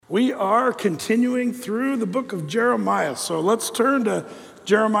We are continuing through the book of Jeremiah. So let's turn to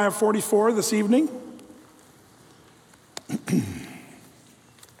Jeremiah 44 this evening.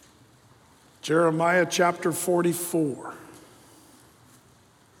 Jeremiah chapter 44.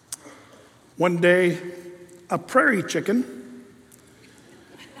 One day, a prairie chicken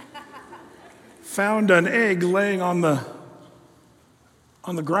found an egg laying on the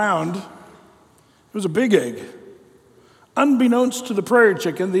ground. It was a big egg. Unbeknownst to the prairie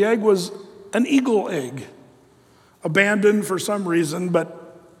chicken, the egg was an eagle egg, abandoned for some reason,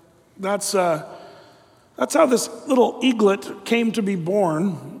 but that's how this little eaglet came to be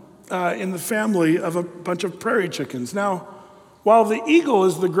born in the family of a bunch of prairie chickens. Now, while the eagle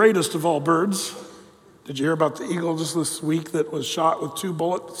is the greatest of all birds, did you hear about the eagle just this week that was shot with 2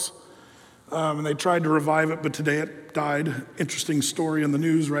 bullets? And they tried to revive it, but today it died. Interesting story in the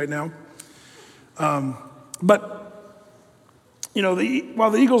news right now. But you know,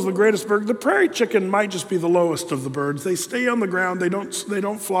 while the eagle's the greatest bird, the prairie chicken might just be the lowest of the birds. They stay on the ground, they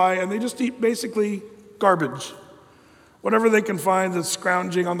don't fly, and they just eat basically garbage. Whatever they can find that's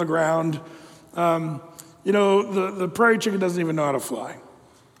scrounging on the ground. The prairie chicken doesn't even know how to fly.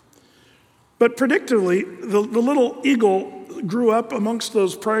 But predictably, the little eagle grew up amongst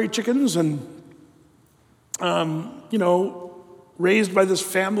those prairie chickens and, raised by this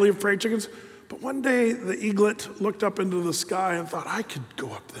family of prairie chickens. But one day, the eaglet looked up into the sky and thought, I could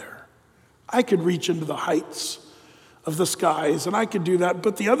go up there. I could reach into the heights of the skies, and I could do that.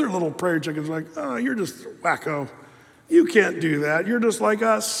 But the other little prairie chickens were like, oh, you're just wacko. You can't do that. You're just like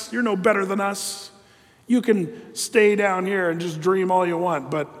us. You're no better than us. You can stay down here and just dream all you want,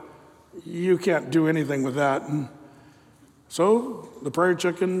 but you can't do anything with that. And so the prairie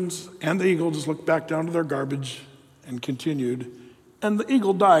chickens and the eagle just looked back down to their garbage and continued. And the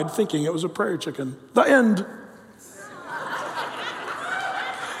eagle died thinking it was a prairie chicken. The end.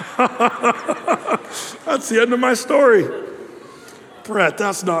 That's the end of my story. Brett,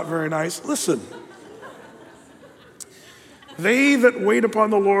 that's not very nice. Listen. They that wait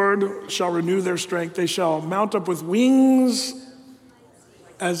upon the Lord shall renew their strength. They shall mount up with wings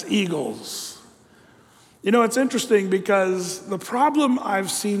as eagles. You know, it's interesting because the problem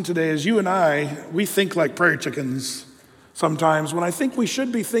I've seen today is you and we think like prairie chickens sometimes, when I think we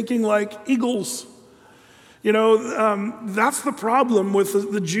should be thinking like eagles. That's the problem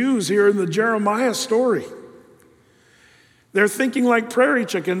with the Jews here in the Jeremiah story. They're thinking like prairie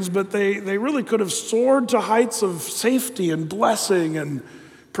chickens, but they really could have soared to heights of safety and blessing and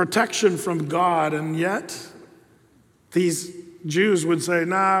protection from God, and yet these Jews would say,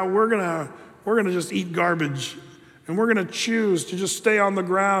 nah, we're gonna just eat garbage, and we're gonna choose to just stay on the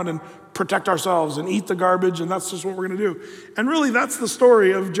ground and protect ourselves and eat the garbage, and that's just what we're gonna do. And really, that's the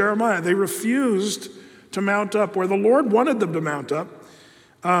story of Jeremiah. They refused to mount up where the Lord wanted them to mount up.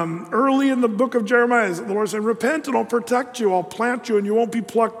 Early in the book of Jeremiah, the Lord said, repent and I'll protect you, I'll plant you and you won't be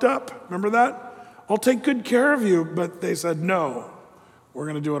plucked up. Remember that? I'll take good care of you. But they said, no, we're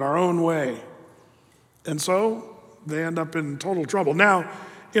gonna do it our own way. And so they end up in total trouble. Now,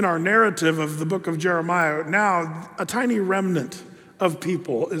 in our narrative of the book of Jeremiah, now a tiny remnant of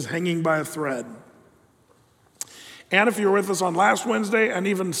people is hanging by a thread. And if you were with us on last Wednesday and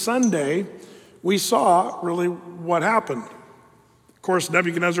even Sunday, we saw really what happened. Of course,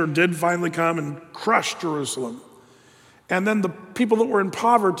 Nebuchadnezzar did finally come and crush Jerusalem. And then the people that were in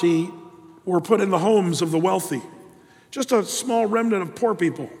poverty were put in the homes of the wealthy. Just a small remnant of poor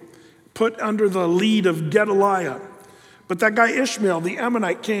people put under the lead of Gedaliah. But that guy Ishmael, the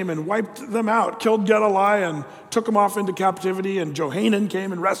Ammonite, came and wiped them out, killed Gedaliah and took him off into captivity, and Johanan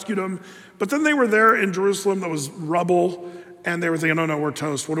came and rescued him. But then they were there in Jerusalem that was rubble, and they were thinking, oh no, we're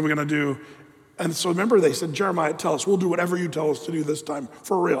toast, what are we gonna do? And so remember, they said, Jeremiah, tell us, we'll do whatever you tell us to do this time,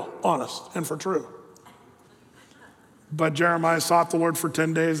 for real, honest, and for true. But Jeremiah sought the Lord for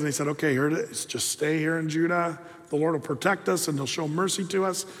 10 days, and he said, okay, here it is, just stay here in Judah. The Lord will protect us, and he'll show mercy to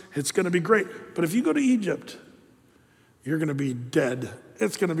us. It's gonna be great. But if you go to Egypt, you're gonna be dead.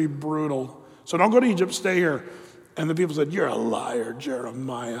 It's gonna be brutal. So don't go to Egypt, stay here. And the people said, you're a liar,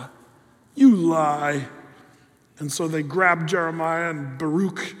 Jeremiah. You lie. And so they grabbed Jeremiah and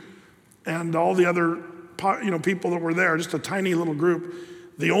Baruch and all the other people that were there, just a tiny little group,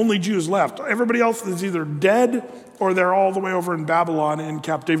 the only Jews left. Everybody else is either dead or they're all the way over in Babylon in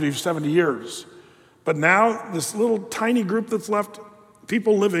captivity for 70 years. But now this little tiny group that's left,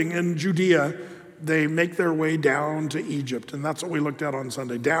 people living in Judea, they make their way down to Egypt. And that's what we looked at on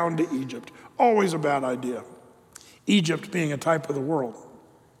Sunday, down to Egypt. Always a bad idea. Egypt being a type of the world.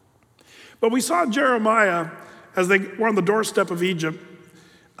 But we saw Jeremiah, as they were on the doorstep of Egypt,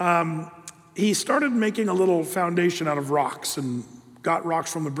 he started making a little foundation out of rocks and got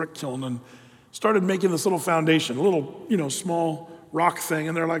rocks from the brick kiln and started making this little foundation, a little, small rock thing.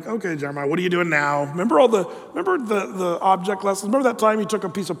 And they're like, okay, Jeremiah, what are you doing now? Remember the object lessons? Remember that time you took a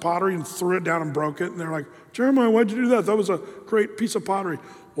piece of pottery and threw it down and broke it? And they're like, Jeremiah, why'd you do that? That was a great piece of pottery.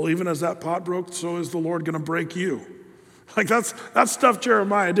 Well, even as that pot broke, so is the Lord going to break you. Like that's stuff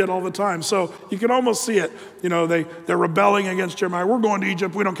Jeremiah did all the time. So you can almost see it. They're rebelling against Jeremiah. We're going to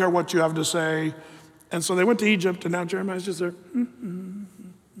Egypt. We don't care what you have to say. And so they went to Egypt, and now Jeremiah's just there.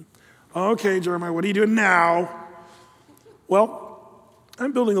 Okay, Jeremiah, what are you doing now? Well,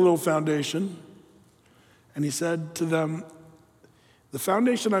 I'm building a little foundation. And he said to them, the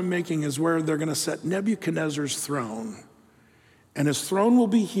foundation I'm making is where they're going to set Nebuchadnezzar's throne. And his throne will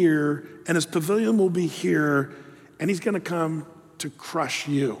be here, and his pavilion will be here, and he's going to come to crush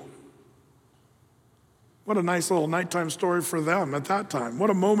you. What a nice little nighttime story for them at that time. What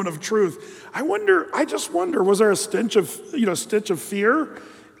a moment of truth. I just wonder, was there a stitch of fear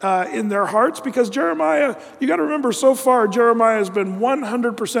in their hearts? Because Jeremiah, you got to remember, so far Jeremiah has been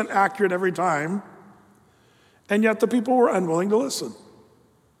 100% accurate every time, and yet the people were unwilling to listen.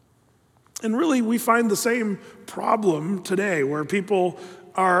 And really, we find the same problem today, where people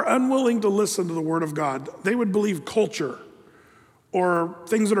are unwilling to listen to the Word of God. They would believe culture or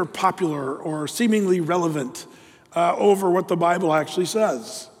things that are popular or seemingly relevant over what the Bible actually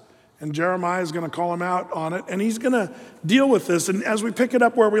says. And Jeremiah is going to call him out on it, and he's going to deal with this. And as we pick it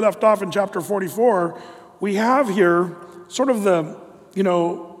up where we left off in chapter 44, we have here sort of the,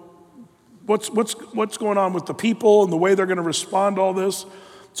 what's going on with the people and the way they're going to respond to all this.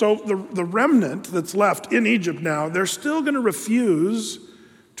 So the remnant that's left in Egypt now, they're still going to refuse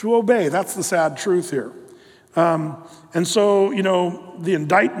to obey. That's the sad truth here. And so, the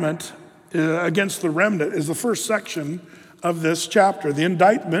indictment against the remnant is the first section of this chapter. The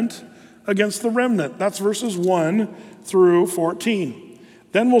indictment against the remnant. That's verses 1 through 14.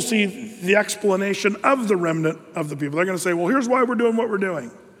 Then we'll see the explanation of the remnant of the people. They're going to say, well, here's why we're doing what we're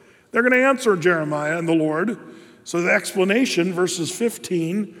doing. They're going to answer Jeremiah and the Lord. So the explanation, verses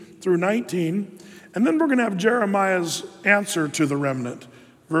 15 through 19. And then we're going to have Jeremiah's answer to the remnant,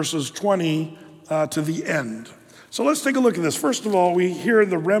 verses 20 to the end. So let's take a look at this. First of all, we hear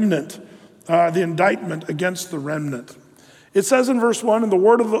the remnant, the indictment against the remnant. It says in verse 1, and the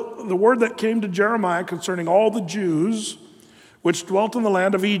word that came to Jeremiah concerning all the Jews which dwelt in the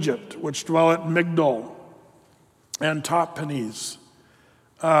land of Egypt, which dwell at Migdol and Tahpanhes,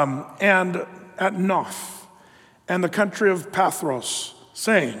 and at Noph, and the country of Pathros,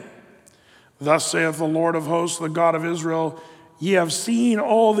 saying, thus saith the Lord of hosts, the God of Israel, ye have seen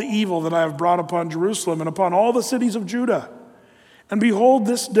all the evil that I have brought upon Jerusalem and upon all the cities of Judah. And behold,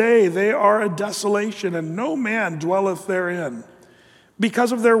 this day they are a desolation, and no man dwelleth therein,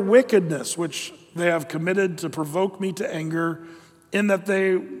 because of their wickedness, which they have committed to provoke me to anger, in that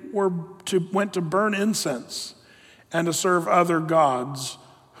they went to burn incense and to serve other gods,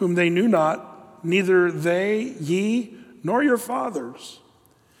 whom they knew not, neither they, ye, nor your fathers.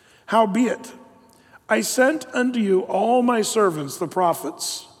 Howbeit, I sent unto you all my servants, the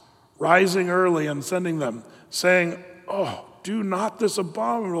prophets, rising early and sending them, saying, oh, do not this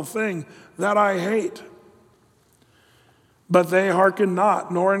abominable thing that I hate. But they hearkened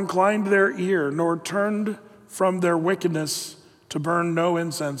not, nor inclined their ear, nor turned from their wickedness to burn no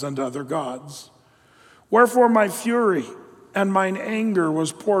incense unto other gods. Wherefore my fury and mine anger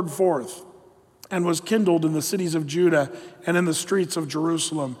was poured forth, and was kindled in the cities of Judah and in the streets of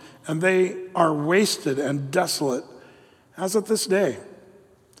Jerusalem, and they are wasted and desolate, as at this day.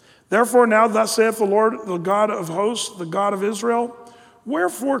 Therefore now thus saith the Lord, the God of hosts, the God of Israel,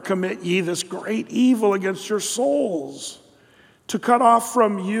 wherefore commit ye this great evil against your souls, to cut off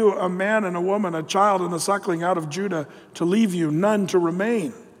from you a man and a woman, a child and a suckling out of Judah, to leave you none to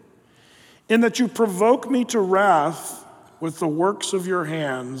remain, in that you provoke me to wrath with the works of your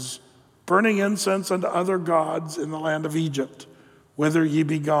hands, burning incense unto other gods in the land of Egypt, whither ye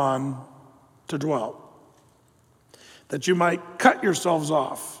be gone to dwell, that you might cut yourselves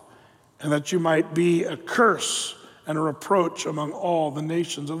off, and that you might be a curse and a reproach among all the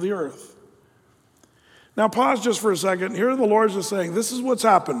nations of the earth. Now pause just for a second. Here the Lord's just saying, this is what's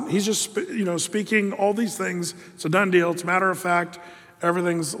happened. He's just speaking all these things. It's a done deal. It's a matter of fact.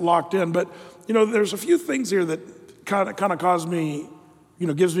 Everything's locked in. But there's a few things here that kind of cause me,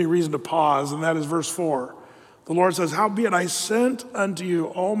 gives me reason to pause, and that is verse 4. The Lord says, howbeit I sent unto you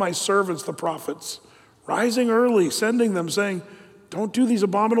all my servants, the prophets, rising early, sending them, saying, don't do these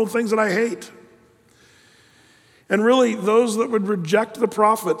abominable things that I hate. And really, those that would reject the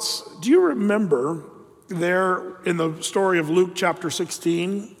prophets, do you remember there in the story of Luke chapter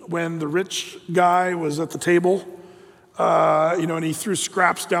 16, when the rich guy was at the table and he threw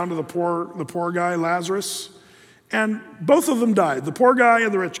scraps down to the poor guy, Lazarus. And both of them died, the poor guy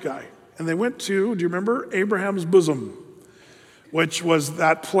and the rich guy. And they went to, do you remember, Abraham's bosom, which was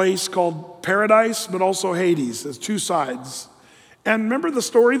that place called paradise, but also Hades. There's two sides. And remember the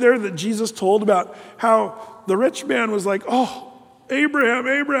story there that Jesus told about how the rich man was like, oh,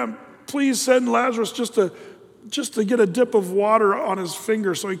 Abraham, please send Lazarus just to get a dip of water on his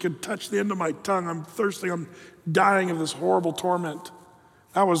finger so he could touch the end of my tongue. I'm thirsty. I'm dying of this horrible torment.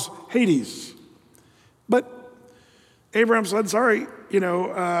 That was Hades. But Abraham said, sorry, he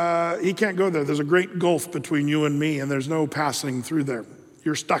can't go there. There's a great gulf between you and me, and there's no passing through there.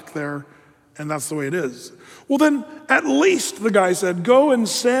 You're stuck there, and that's the way it is. Well, then at least, the guy said, go and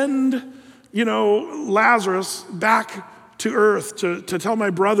send, Lazarus back to earth to tell my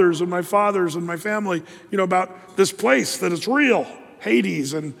brothers and my fathers and my family, about this place, that it's real,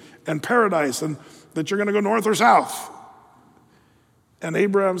 Hades and paradise, and that you're going to go north or south. And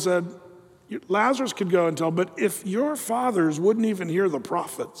Abraham said, Lazarus could go and tell, but if your fathers wouldn't even hear the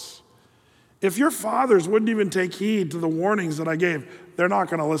prophets, if your fathers wouldn't even take heed to the warnings that I gave, they're not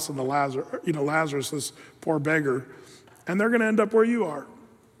going to listen to Lazarus, this poor beggar, and they're going to end up where you are.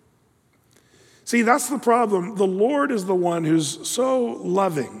 See, that's the problem. The Lord is the one who's so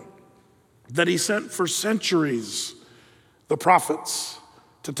loving that he sent for centuries the prophets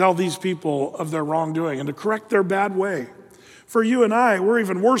to tell these people of their wrongdoing and to correct their bad way. For you and I, we're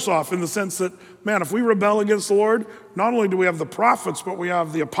even worse off in the sense that, man, if we rebel against the Lord, not only do we have the prophets, but we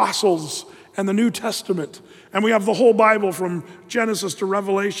have the apostles and the New Testament. And we have the whole Bible from Genesis to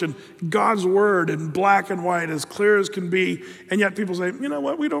Revelation, God's word in black and white, as clear as can be. And yet people say, you know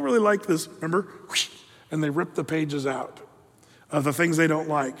what, we don't really like this, remember? And they rip the pages out of the things they don't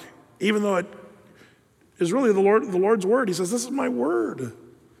like. Even though it is really the Lord's word. He says, this is my word.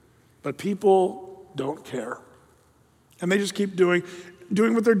 But people don't care. And they just keep doing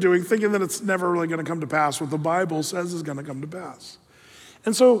what they're doing, thinking that it's never really going to come to pass. What the Bible says is going to come to pass.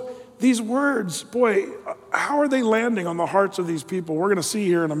 And so these words, boy, how are they landing on the hearts of these people? We're going to see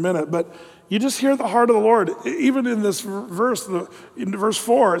here in a minute, but you just hear the heart of the Lord. Even in this verse, in verse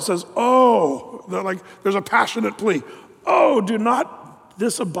 4, it says, there's a passionate plea. Oh, do not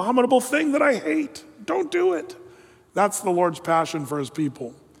this abominable thing that I hate. Don't do it. That's the Lord's passion for his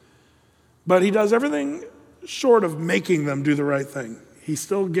people. But he does everything short of making them do the right thing. He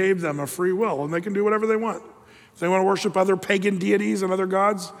still gave them a free will, and they can do whatever they want. If they want to worship other pagan deities and other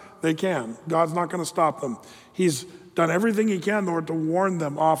gods, they can. God's not going to stop them. He's done everything he can, Lord, to warn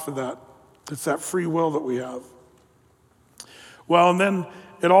them off of that. It's that free will that we have. Well, and then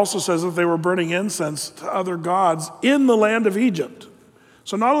it also says that they were burning incense to other gods in the land of Egypt.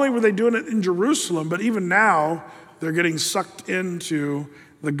 So not only were they doing it in Jerusalem, but even now they're getting sucked into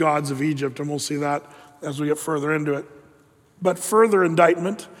the gods of Egypt, and we'll see that as we get further into it. But further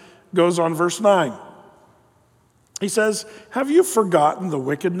indictment goes on verse 9. He says, have you forgotten the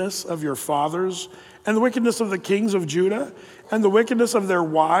wickedness of your fathers and the wickedness of the kings of Judah and the wickedness of their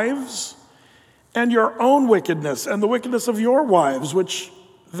wives and your own wickedness and the wickedness of your wives, which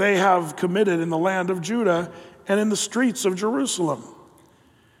they have committed in the land of Judah and in the streets of Jerusalem?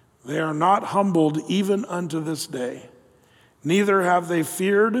 They are not humbled even unto this day. Neither have they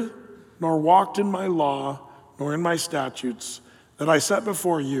feared nor walked in my law, nor in my statutes, that I set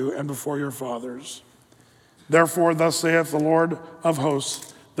before you and before your fathers. Therefore, thus saith the Lord of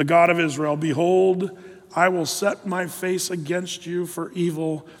hosts, the God of Israel, behold, I will set my face against you for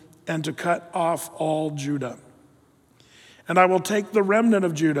evil and to cut off all Judah. And I will take the remnant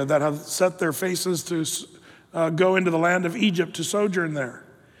of Judah that have set their faces to go into the land of Egypt to sojourn there.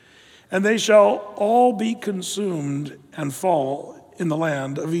 And they shall all be consumed and fall in the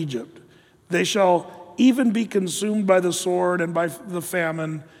land of Egypt. They shall even be consumed by the sword and by the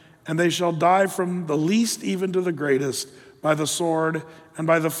famine, and they shall die from the least even to the greatest, by the sword and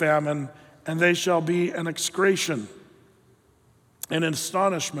by the famine, and they shall be an execration, an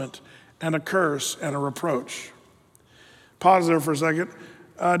astonishment, and a curse, and a reproach. Pause there for a second.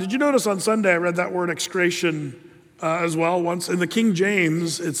 Did you notice on Sunday I read that word execration as well once? In the King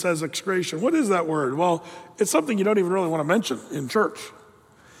James, it says execration. What is that word? Well, it's something you don't even really want to mention in church.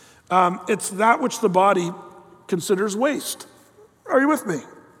 It's that which the body considers waste. Are you with me?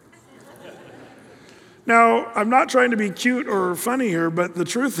 Now, I'm not trying to be cute or funny here, but the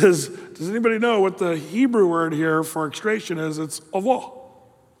truth is, does anybody know what the Hebrew word here for execration is? It's avah.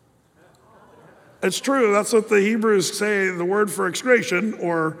 It's true. That's what the Hebrews say. The word for execration,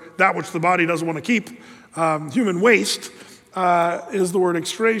 or that which the body doesn't want to keep, human waste, is the word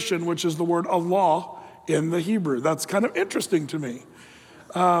execration, which is the word Allah in the Hebrew. That's kind of interesting to me.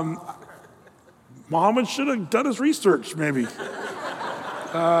 Muhammad should have done his research, maybe.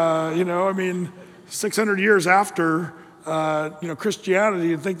 600 years after, Christianity,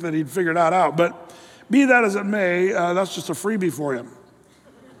 you'd think that he'd figured that out. But be that as it may, that's just a freebie for him.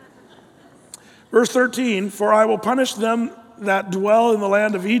 Verse 13, for I will punish them that dwell in the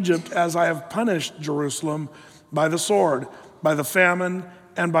land of Egypt as I have punished Jerusalem by the sword, by the famine,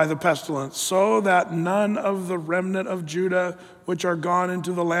 and by the pestilence, so that none of the remnant of Judah which are gone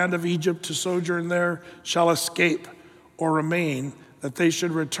into the land of Egypt to sojourn there shall escape or remain, that they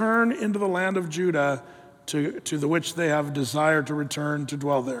should return into the land of Judah to the which they have desired to return to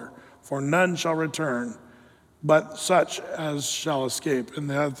dwell there. For none shall return, but such as shall escape. And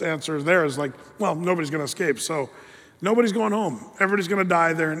the answer there is like, well, nobody's going to escape, so nobody's going home. Everybody's going to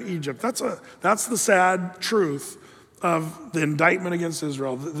die there in Egypt. That's the sad truth of the indictment against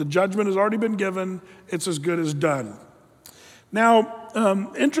Israel. The judgment has already been given. It's as good as done.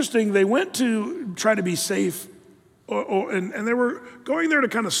 Now, interesting, they went to try to be safe, and they were going there to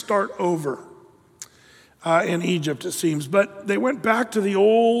kind of start over in Egypt, it seems. But they went back to the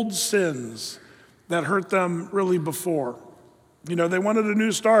old sins that hurt them really before. They wanted a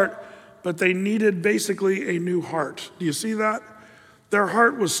new start, but they needed basically a new heart. Do you see that? Their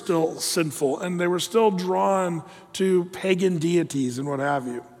heart was still sinful, and they were still drawn to pagan deities and what have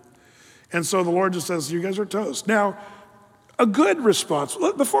you. And so the Lord just says, you guys are toast. Now, a good response,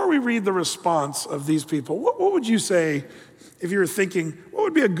 before we read the response of these people, what would you say if you were thinking, what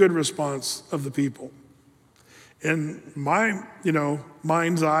would be a good response of the people? In my,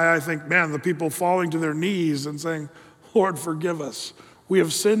 mind's eye, I think, man, the people falling to their knees and saying, Lord, forgive us. We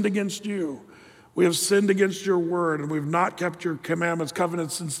have sinned against you. We have sinned against your word, and we've not kept your commandments,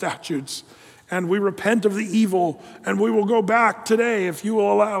 covenants, and statutes. And we repent of the evil, and we will go back today if you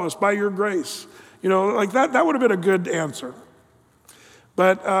will allow us by your grace. Like that would have been a good answer.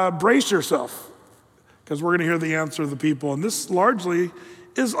 But brace yourself, because we're going to hear the answer of the people. And this largely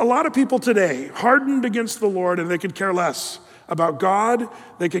is a lot of people today, hardened against the Lord, and they could care less about God.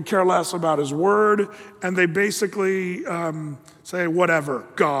 They could care less about his word, and they basically say, whatever,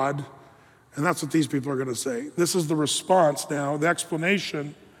 God. And that's what these people are going to say. This is the response now, the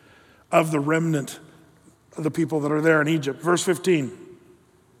explanation of the remnant of the people that are there in Egypt. Verse 15.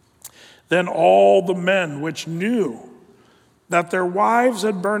 Then all the men which knew that their wives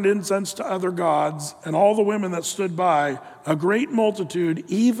had burned incense to other gods, and all the women that stood by, a great multitude,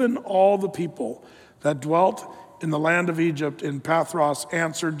 even all the people that dwelt in the land of Egypt in Pathros,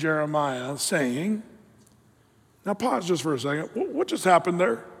 answered Jeremiah, saying, now pause just for a second. What just happened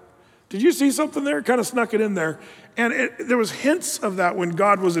there? Did you see something there? Kind of snuck it in there. And there was hints of that when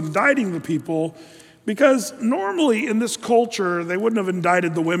God was indicting the people, because normally in this culture, they wouldn't have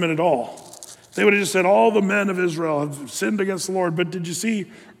indicted the women at all. They would have just said, all the men of Israel have sinned against the Lord. But did you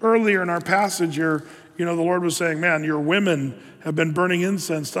see earlier in our passage here, the Lord was saying, man, your women have been burning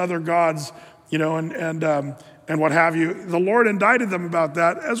incense to other gods, and what have you. The Lord indicted them about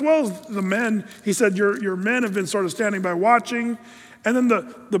that, as well as the men. He said, your men have been sort of standing by watching. And then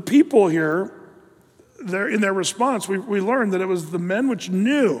the people here, in their response, we learned that it was the men which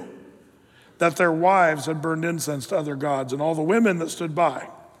knew that their wives had burned incense to other gods, and all the women that stood by.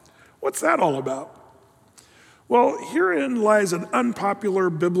 What's that all about? Well, herein lies an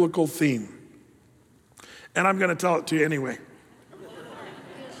unpopular biblical theme. And I'm going to tell it to you anyway.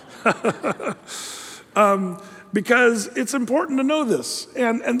 Because it's important to know this.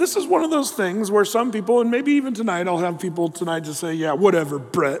 And this is one of those things where some people, and maybe even tonight, I'll have people tonight just say, yeah, whatever,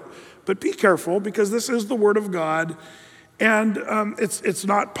 Brett. But be careful, because this is the word of God. And it's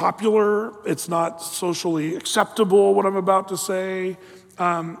not popular. It's not socially acceptable, what I'm about to say.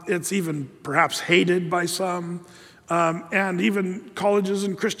 It's even perhaps hated by some. And even colleges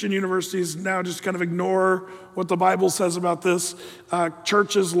and Christian universities now just kind of ignore what the Bible says about this.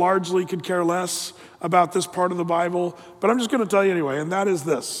 Churches largely could care less about this part of the Bible. But I'm just going to tell you anyway, and that is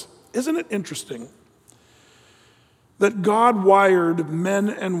this. Isn't it interesting that God wired men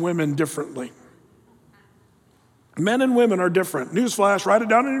and women differently? Men and women are different. Newsflash, write it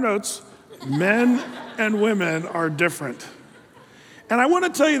down in your notes. Men and women are different. And I want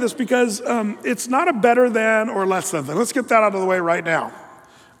to tell you this because it's not a better than or less than thing. Let's get that out of the way right now.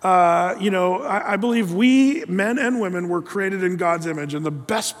 I believe we, men and women, were created in God's image. And the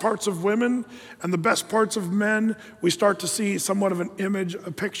best parts of women and the best parts of men, we start to see somewhat of an image,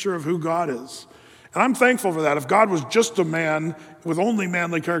 a picture of who God is. And I'm thankful for that. If God was just a man with only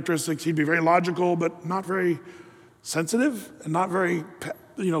manly characteristics, he'd be very logical, but not very sensitive and not very,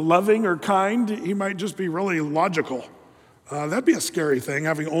 loving or kind. He might just be really logical. That'd be a scary thing,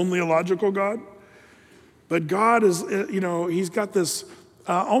 having only a logical God. But God is, he's got this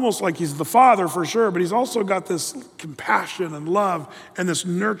almost like he's the father for sure, but he's also got this compassion and love and this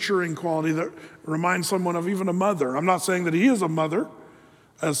nurturing quality that reminds someone of even a mother. I'm not saying that he is a mother,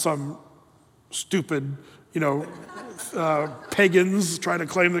 as some stupid, pagans try to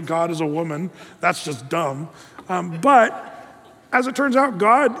claim that God is a woman. That's just dumb. But as it turns out,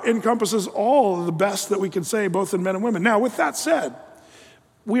 God encompasses all of the best that we can say, both in men and women. Now, with that said,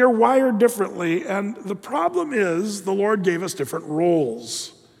 we are wired differently, and the problem is the Lord gave us different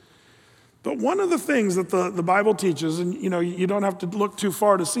roles. But one of the things that the Bible teaches, and you don't have to look too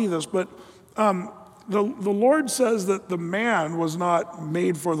far to see this, but the Lord says that the man was not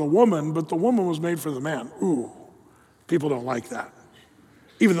made for the woman, but the woman was made for the man. Ooh, people don't like that,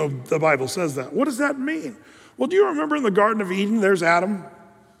 even though the Bible says that. What does that mean? Well, do you remember in the Garden of Eden, there's Adam,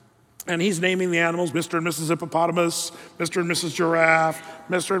 and he's naming the animals, Mr. and Mrs. Hippopotamus, Mr. and Mrs. Giraffe,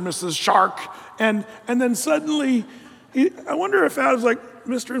 Mr. and Mrs. Shark, and then suddenly, I wonder if Adam's like,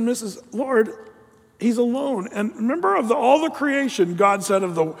 Mr. and Mrs. Lord, he's alone. And remember of all the creation, God said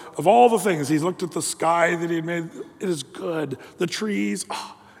of all the things, he's looked at the sky that he had made, it is good. The trees,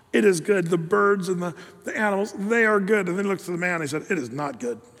 it is good. The birds and the animals, they are good. And then he looks at the man, he said, it is not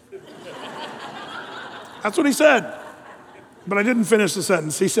good. That's what he said. But I didn't finish the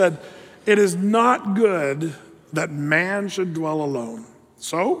sentence. He said, it is not good that man should dwell alone.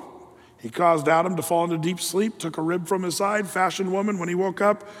 So he caused Adam to fall into deep sleep, took a rib from his side, fashioned woman. When he woke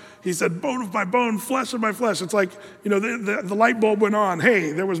up, he said, bone of my bone, flesh of my flesh. It's like, the light bulb went on.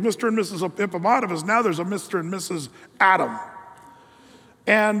 Hey, there was Mr. and Mrs. Hippopotamus. Now there's a Mr. and Mrs. Adam.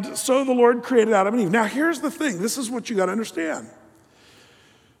 And so the Lord created Adam and Eve. Now here's the thing. This is what you got to understand.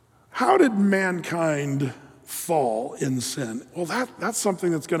 How did mankind fall in sin? Well, that's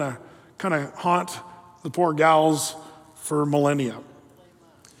something that's going to kind of haunt the poor gals for millennia.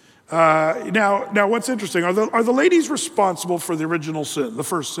 Now, what's interesting, are the ladies responsible for the original sin, the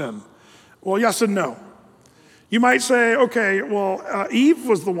first sin? Well, yes and no. You might say, okay, well, Eve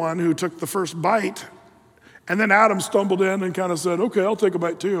was the one who took the first bite, and then Adam stumbled in and kind of said, okay, I'll take a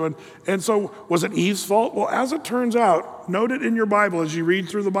bite too. And so was it Eve's fault? Well, as it turns out, note it in your Bible as you read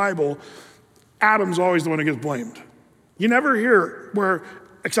through the Bible, Adam's always the one who gets blamed. You never hear where,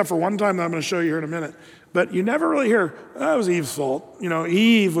 except for one time that I'm going to show you here in a minute, but you never really hear, that was Eve's fault.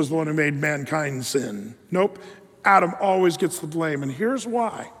 Eve was the one who made mankind sin. Nope, Adam always gets the blame, and here's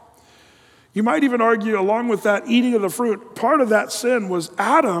why. You might even argue, along with that eating of the fruit, part of that sin was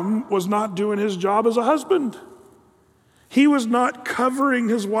Adam was not doing his job as a husband. He was not covering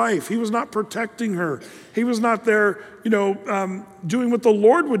his wife. He was not protecting her. He was not there, doing what the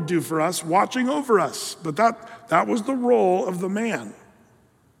Lord would do for us, watching over us. But that was the role of the man,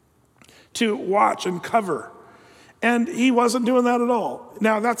 to watch and cover. And he wasn't doing that at all.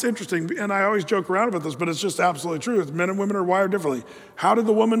 Now, that's interesting, and I always joke around about this, but it's just absolutely true. Men and women are wired differently. How did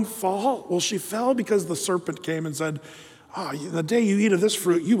the woman fall? Well, she fell because the serpent came and said, the day you eat of this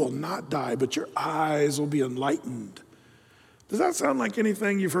fruit, you will not die, but your eyes will be enlightened. Does that sound like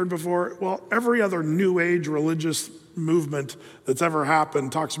anything you've heard before? Well, every other New Age religious movement that's ever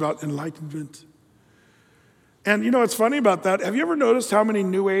happened talks about enlightenment. And what's funny about that? Have you ever noticed how many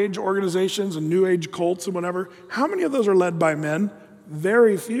New Age organizations and New Age cults and whatever, how many of those are led by men?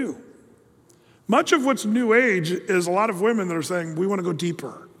 Very few. Much of what's New Age is a lot of women that are saying, we want to go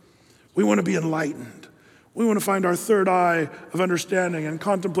deeper. We want to be enlightened. We want to find our third eye of understanding and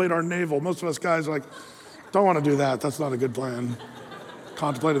contemplate our navel. Most of us guys are like, don't want to do that. That's not a good plan.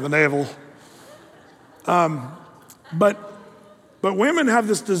 Contemplating the navel. But women have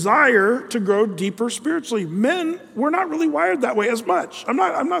this desire to grow deeper spiritually. Men, we're not really wired that way as much. I'm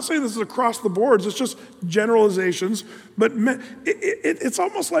not saying this is across the boards. It's just generalizations. But men, it's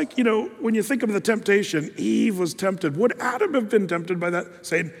almost like, when you think of the temptation, Eve was tempted. Would Adam have been tempted by that?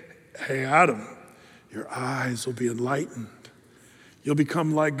 Saying, hey, Adam, your eyes will be enlightened. You'll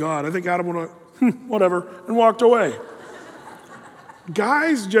become like God. I think Adam would have, whatever, and walked away.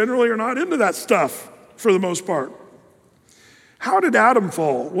 Guys generally are not into that stuff for the most part. How did Adam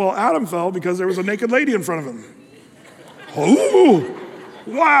fall? Well, Adam fell because there was a naked lady in front of him. Oh,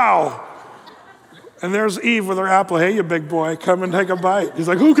 wow. And there's Eve with her apple. Hey, you big boy, come and take a bite. He's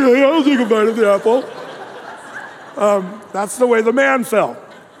like, okay, I'll take a bite of the apple. That's the way the man fell.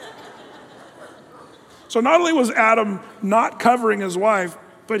 So not only was Adam not covering his wife,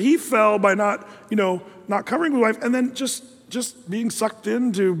 but he fell by not covering his wife and then just being sucked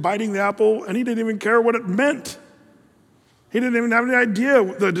into biting the apple, and he didn't even care what it meant. He didn't even have any idea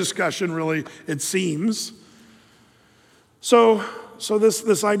the discussion, really, it seems. So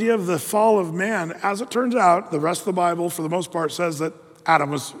this idea of the fall of man, as it turns out, the rest of the Bible, for the most part, says that Adam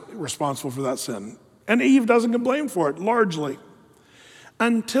was responsible for that sin. And Eve doesn't get blamed for it, largely.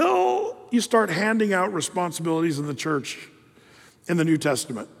 until you start handing out responsibilities in the church in the New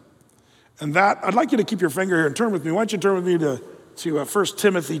Testament. And that, I'd like you to keep your finger here and turn with me. Why don't you turn with me to 1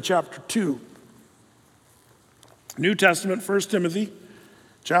 Timothy chapter 2. New Testament, 1 Timothy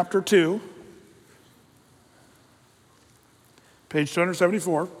chapter 2, page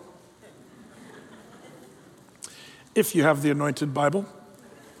 274. If you have the Anointed Bible.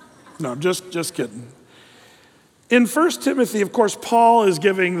 No, just kidding. In 1 Timothy, of course, Paul is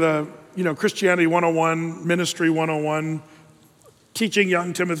giving the, Christianity 101, ministry 101, teaching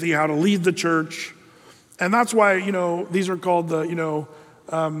young Timothy how to lead the church. And that's why, these are called the,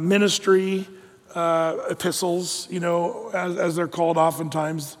 ministry epistles, as they're called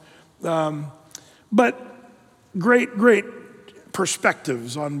oftentimes. But great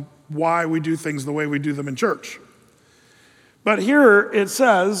perspectives on why we do things the way we do them in church. But here it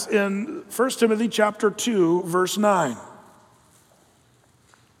says in 1 Timothy chapter 2, verse 9.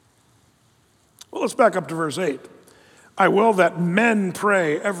 Well, let's back up to verse 8. I will that men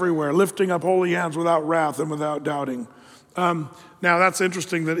pray everywhere, lifting up holy hands without wrath and without doubting. Now, that's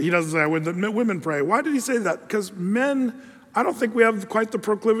interesting that he doesn't say, I would that women pray. Why did he say that? Because men, I don't think we have quite the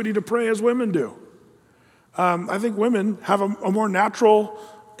proclivity to pray as women do. I think women have a more natural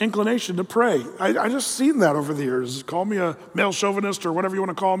inclination to pray. I just seen that over the years. Call me a male chauvinist or whatever you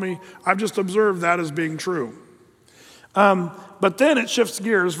want to call me. I've just observed that as being true. But then it shifts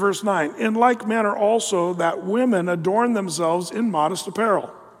gears, verse 9. In like manner also that women adorn themselves in modest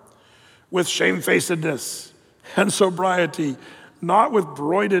apparel, with shamefacedness and sobriety, not with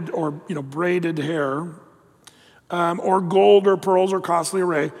broided or braided hair, or gold or pearls or costly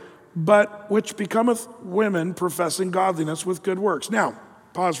array, but which becometh women professing godliness with good works. Now,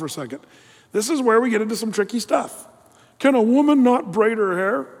 pause for a second. This is where we get into some tricky stuff. Can a woman not braid her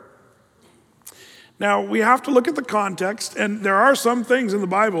hair? Now, we have to look at the context, and there are some things in the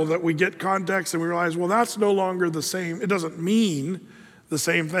Bible that we get context and we realize, well, that's no longer the same. It doesn't mean the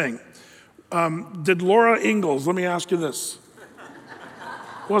same thing. Did Laura Ingalls, let me ask you this.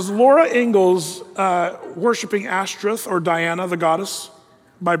 Was Laura Ingalls worshiping Ashtoreth or Diana, the goddess,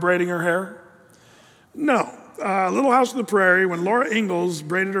 by braiding her hair? No. Little House on the Prairie, when Laura Ingalls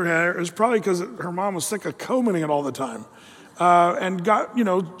braided her hair, it was probably because her mom was sick of combing it all the time. And got,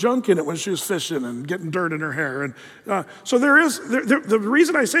 junk in it when she was fishing and getting dirt in her hair. And so the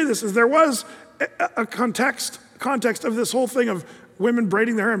reason I say this is there was a context of this whole thing of women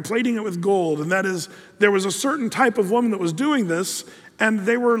braiding their hair and plaiting it with gold. And that is, there was a certain type of woman that was doing this, and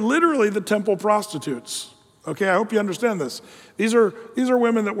they were literally the temple prostitutes. Okay, I hope you understand this. These are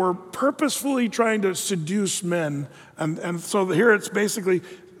women that were purposefully trying to seduce men. And so here it's basically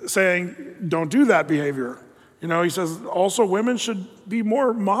saying, don't do that behavior. He says also women should be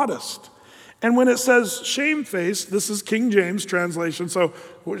more modest. And when it says shamefaced, this is King James translation. So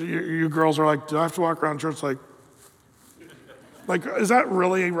you girls are like, do I have to walk around church like, is that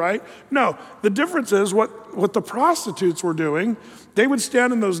really right? No, the difference is what the prostitutes were doing. They would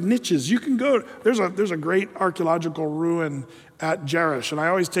stand in those niches. You can go, there's a great archaeological ruin at Jerish. And I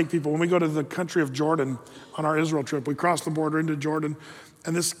always take people, when we go to the country of Jordan on our Israel trip, we cross the border into Jordan.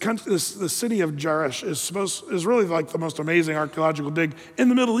 And the city of Jerish is really like the most amazing archaeological dig in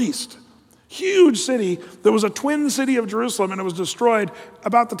the Middle East. Huge city. There was a twin city of Jerusalem, and it was destroyed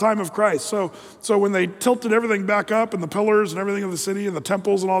about the time of Christ. So when they tilted everything back up, and the pillars and everything of the city and the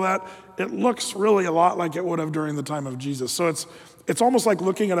temples and all that, it looks really a lot like it would have during the time of Jesus. So it's almost like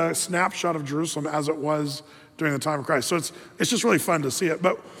looking at a snapshot of Jerusalem as it was during the time of Christ. So it's just really fun to see it.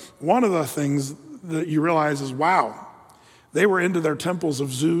 But one of the things that you realize is, wow, they were into their temples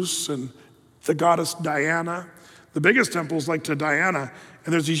of Zeus and the goddess Diana. The biggest temples like to Diana,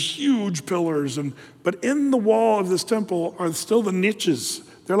 and there's these huge pillars. But in the wall of this temple are still the niches.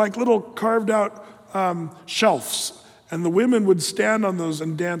 They're like little carved out shelves. And the women would stand on those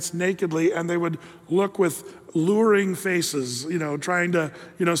and dance nakedly, and they would look with luring faces, trying to,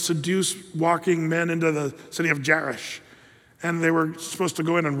 seduce walking men into the city of Jerish. And they were supposed to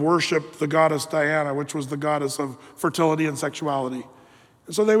go in and worship the goddess Diana, which was the goddess of fertility and sexuality.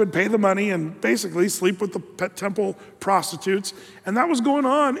 And so they would pay the money and basically sleep with the temple prostitutes. And that was going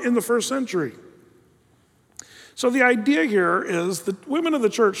on in the first century. So the idea here is that women of the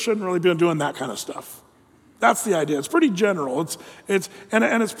church shouldn't really be doing that kind of stuff. That's the idea. It's pretty general. It's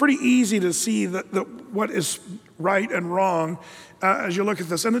pretty easy to see that what is right and wrong as you look at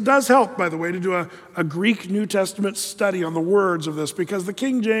this. And it does help, by the way, to do a Greek New Testament study on the words of this, because the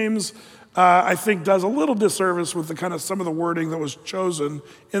King James, I think, does a little disservice with the kind of some of the wording that was chosen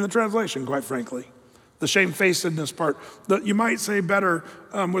in the translation, quite frankly. The shamefacedness part. You might say better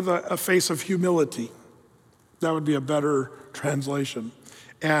with a face of humility. That would be a better translation.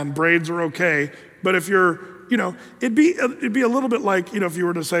 and braids are okay. But if you're, it'd be a little bit like, if you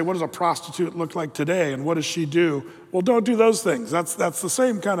were to say, what does a prostitute look like today and what does she do? Well, don't do those things. That's the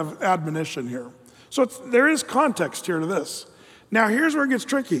same kind of admonition here. So there is context here to this. Now, here's where it gets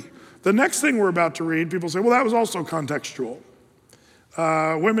tricky. The next thing we're about to read, people say, well, that was also contextual.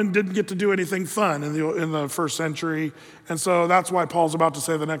 Women didn't get to do anything fun in the first century, and so that's why Paul's about to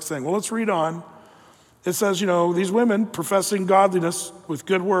say the next thing. Well, let's read on. It says, these women professing godliness with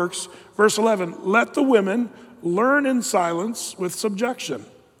good works. Verse 11, let the women learn in silence with subjection.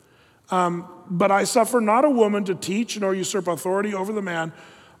 But I suffer not a woman to teach nor usurp authority over the man,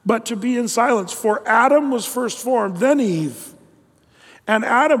 but to be in silence. For Adam was first formed, then Eve. And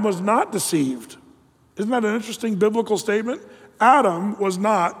Adam was not deceived. Isn't that an interesting biblical statement? Adam was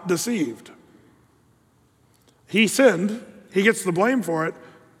not deceived. He sinned. He gets the blame for it.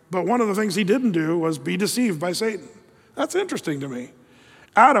 But one of the things he didn't do was be deceived by Satan. That's interesting to me.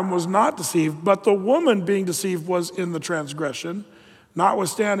 Adam was not deceived, but the woman being deceived was in the transgression.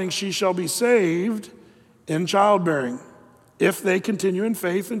 Notwithstanding, she shall be saved in childbearing, if they continue in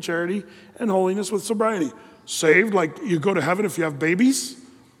faith and charity and holiness with sobriety. Saved, like you go to heaven if you have babies?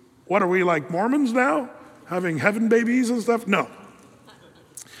 What are we, like Mormons now? Having heaven babies and stuff? No.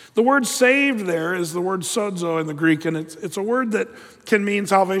 The word saved there is the word sozo in the Greek, and it's a word that can mean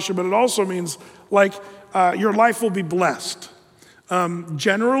salvation, but it also means like your life will be blessed.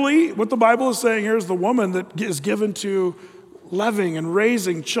 Generally, what the Bible is saying here is the woman that is given to loving and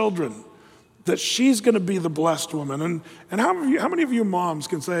raising children, that she's going to be the blessed woman. And how many of you moms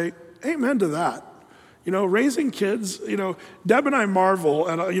can say amen to that? Raising kids, Deb and I marvel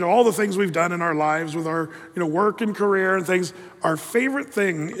at, all the things we've done in our lives with our, work and career and things. Our favorite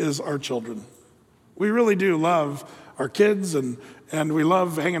thing is our children. We really do love our kids and we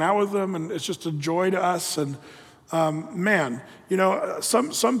love hanging out with them, and it's just a joy to us. And some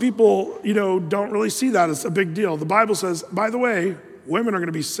people, don't really see that as a big deal. The Bible says, by the way, women are going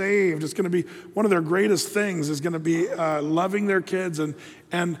to be saved. It's going to be one of their greatest things is going to be loving their kids and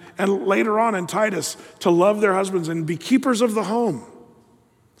later on in Titus to love their husbands and be keepers of the home.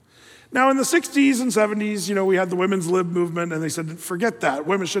 Now in the 60s and 70s, we had the women's lib movement, and they said, forget that.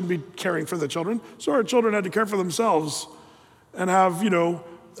 Women shouldn't be caring for the children. So our children had to care for themselves and have,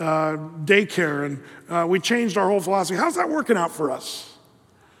 daycare. And we changed our whole philosophy. How's that working out for us?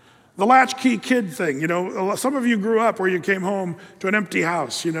 The latchkey kid thing, some of you grew up where you came home to an empty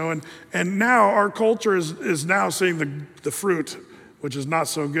house, and now our culture is now seeing the fruit, which is not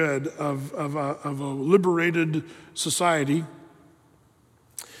so good, of a liberated society.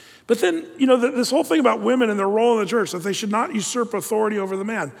 But then, this whole thing about women and their role in the church, that they should not usurp authority over the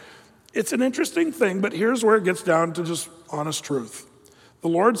man. It's an interesting thing, but here's where it gets down to just honest truth. The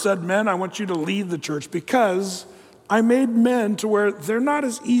Lord said, men, I want you to lead the church because I made men to where they're not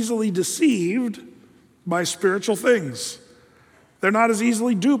as easily deceived by spiritual things. They're not as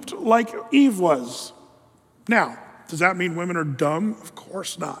easily duped like Eve was. Now, does that mean women are dumb? Of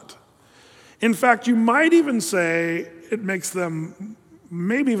course not. In fact, you might even say it makes them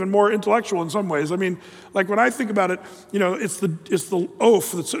maybe even more intellectual in some ways. I mean, like when I think about it, it's the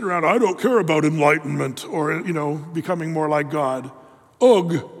oaf that's sitting around, I don't care about enlightenment or, becoming more like God.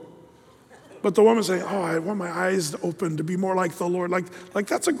 Ugh. But the woman saying, I want my eyes open to be more like the Lord. Like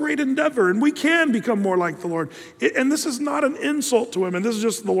that's a great endeavor, and we can become more like the Lord. And this is not an insult to women. This is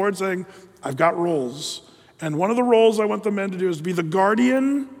just the Lord saying, I've got roles. And one of the roles I want the men to do is to be the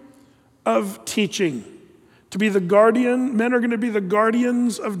guardian of teaching. To be the guardian, men are going to be the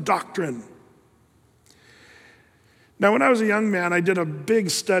guardians of doctrine. Now, when I was a young man, I did a big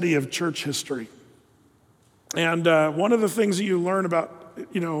study of church history. And one of the things that you learn about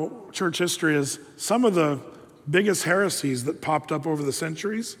church history is some of the biggest heresies that popped up over the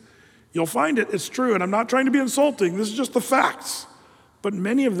centuries. You'll find it's true, and I'm not trying to be insulting. This is just the facts. But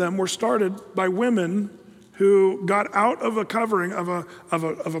many of them were started by women who got out of a covering of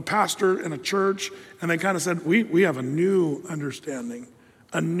a pastor in a church, and they kind of said, we have a new understanding,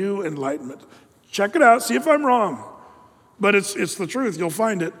 a new enlightenment. Check it out, see if I'm wrong. But it's the truth, you'll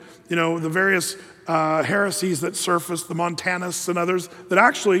find it. The various heresies that surfaced, the Montanists and others, that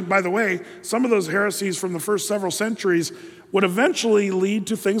actually, by the way, some of those heresies from the first several centuries would eventually lead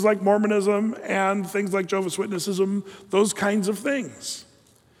to things like Mormonism and things like Jehovah's Witnessism, those kinds of things.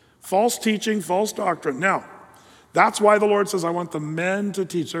 False teaching, false doctrine. Now, that's why the Lord says, I want the men to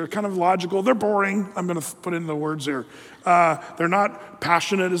teach. They're kind of logical. They're boring. I'm going to put in the words here. They're not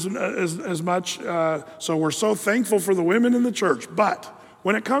passionate as much. So we're so thankful for the women in the church. But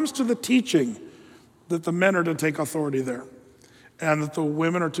when it comes to the teaching, that the men are to take authority there, and that the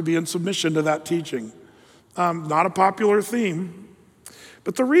women are to be in submission to that teaching. Not a popular theme,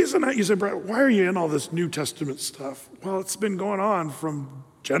 But the reason you say, Brett, why are you in all this New Testament stuff? Well, it's been going on from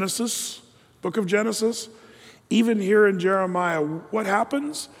Genesis, book of Genesis, even here in Jeremiah. What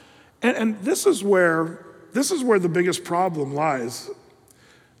happens? And this is where the biggest problem lies.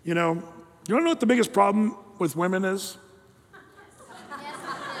 You want to know what the biggest problem with women is?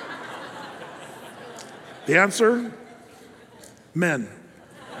 The answer? Men.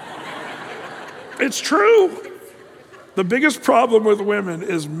 It's true. The biggest problem with women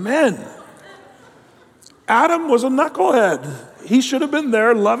is men. Adam was a knucklehead. He should have been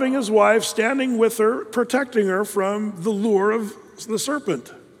there loving his wife, standing with her, protecting her from the lure of the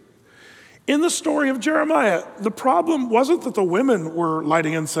serpent. In the story of Jeremiah, the problem wasn't that the women were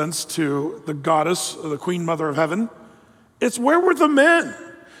lighting incense to the goddess, the queen mother of heaven. It's where were the men?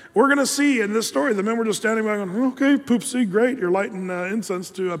 We're going to see in this story, the men were just standing by going, okay, poopsie, great, you're lighting incense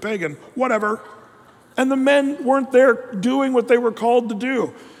to a pagan, whatever. And the men weren't there doing what they were called to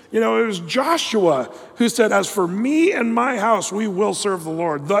do. It was Joshua who said, as for me and my house, we will serve the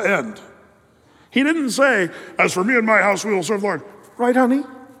Lord, the end. He didn't say, as for me and my house, we will serve the Lord. Right, honey?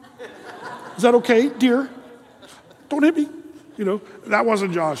 Is that okay, dear? Don't hit me. That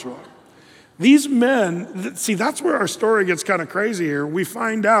wasn't Joshua. These men, see, that's where our story gets kind of crazy here. We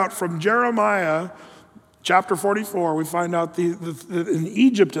find out from Jeremiah chapter 44, we find out in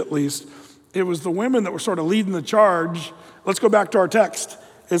Egypt at least, it was the women that were sort of leading the charge. Let's go back to our text.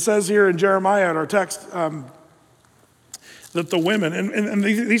 It says here in Jeremiah in our text that the women, and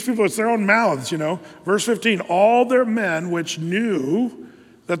these people, it's their own mouths, Verse 15, all their men which knew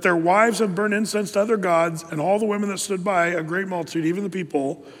that their wives had burned incense to other gods, and all the women that stood by, a great multitude, even the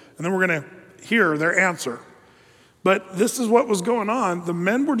people, and then we're going to hear their answer. But this is what was going on. The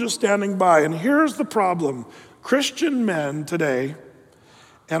men were just standing by, and here's the problem. Christian men today,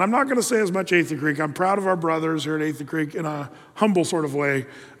 and I'm not going to say as much Athey Creek. I'm proud of our brothers here at Athey Creek in a humble sort of way,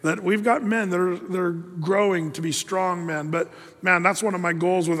 that we've got men that are growing to be strong men. But man, that's one of my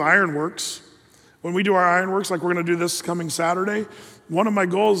goals with Ironworks. When we do our Ironworks, like we're going to do this coming Saturday, one of my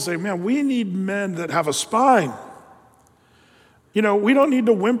goals is to say, man, we need men that have a spine. We don't need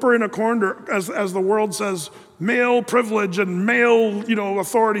to whimper in a corner as the world says, male privilege and male,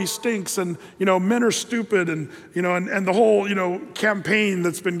 authority stinks, and, men are stupid, and the whole, campaign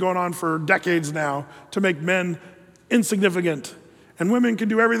that's been going on for decades now to make men insignificant. And women can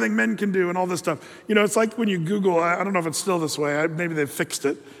do everything men can do and all this stuff. It's like when you Google, I don't know if it's still this way, maybe they've fixed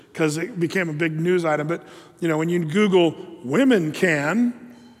it because it became a big news item, but, when you Google women can,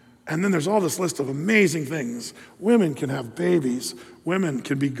 and then there's all this list of amazing things. Women can have babies. Women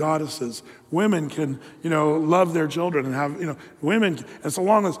can be goddesses. Women can, love their children and have, women. And so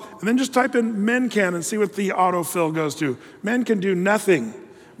long as, and then just type in men can and see what the autofill goes to. Men can do nothing.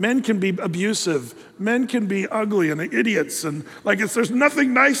 Men can be abusive. Men can be ugly and idiots. And there's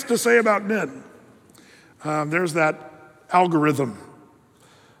nothing nice to say about men. There's that algorithm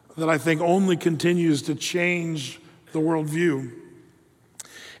that I think only continues to change the worldview.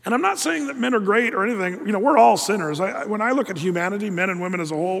 And I'm not saying that men are great or anything. We're all sinners. When I look at humanity, men and women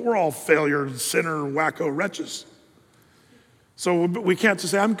as a whole, we're all failures, sinner, wacko wretches. So we can't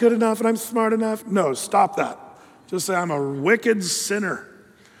just say, I'm good enough and I'm smart enough. No, stop that. Just say, I'm a wicked sinner.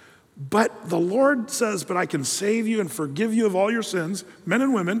 But the Lord says, but I can save you and forgive you of all your sins, men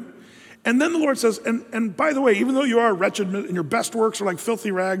and women. And then the Lord says, and by the way, even though you are wretched and your best works are like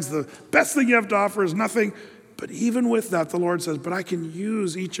filthy rags, the best thing you have to offer is nothing. But even with that, the Lord says, but I can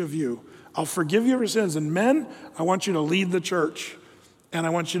use each of you. I'll forgive you your sins. And men, I want you to lead the church. And I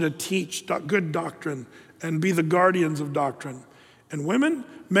want you to teach good doctrine and be the guardians of doctrine. And women,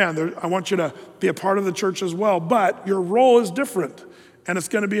 man, I want you to be a part of the church as well. But your role is different. And it's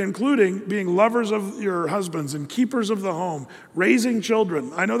going to be including being lovers of your husbands and keepers of the home, raising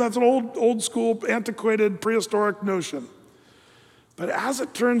children. I know that's an old school, antiquated, prehistoric notion. But as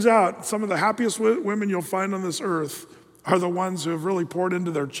it turns out, some of the happiest women you'll find on this earth are the ones who have really poured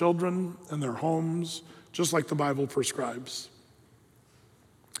into their children and their homes, just like the Bible prescribes.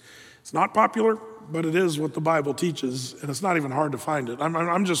 It's not popular, but it is what the Bible teaches, and it's not even hard to find it.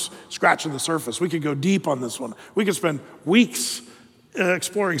 I'm just scratching the surface. We could go deep on this one. We could spend weeks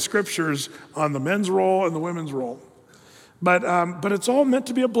exploring scriptures on the men's role and the women's role. But it's all meant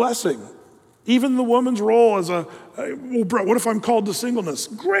to be a blessing. Even the woman's role as well, Brett, what if I'm called to singleness?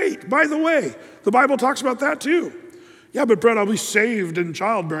 Great. By the way, the Bible talks about that too. Yeah, but Brett, I'll be saved in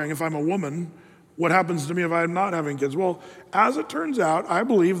childbearing if I'm a woman. What happens to me if I'm not having kids? Well, as it turns out, I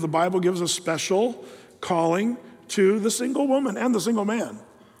believe the Bible gives a special calling to the single woman and the single man.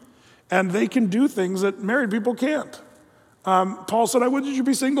 And they can do things that married people can't. Paul said, I wouldn't you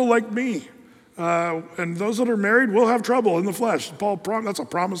be single like me. And those that are married will have trouble in the flesh. That's a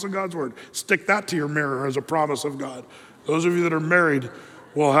promise of God's word. Stick that to your mirror as a promise of God. Those of you that are married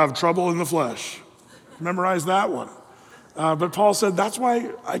will have trouble in the flesh. Memorize that one. But Paul said, that's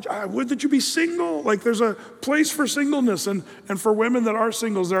why I would that you be single. Like there's a place for singleness. And for women that are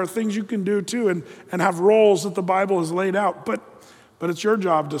singles, there are things you can do too and have roles that the Bible has laid out. But it's your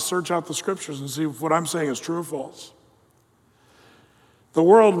job to search out the scriptures and see if what I'm saying is true or false. The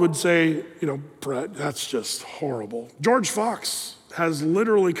world would say, Brett, that's just horrible. George Fox has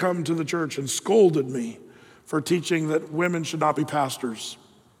literally come to the church and scolded me for teaching that women should not be pastors.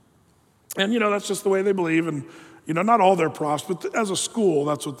 And, that's just the way they believe. And, not all their profs, but as a school,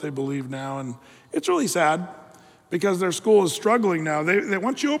 that's what they believe now. And it's really sad because their school is struggling now. They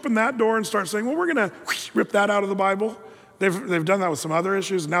once you open that door and start saying, well, we're going to rip that out of the Bible. They've done that with some other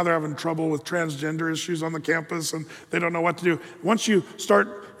issues. Now they're having trouble with transgender issues on the campus, and they don't know what to do. Once you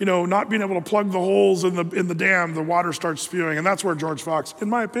start, not being able to plug the holes in the dam, the water starts spewing, and that's where George Fox, in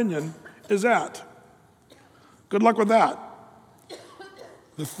my opinion, is at. Good luck with that.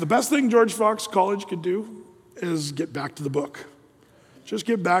 The best thing George Fox College could do is get back to the book. Just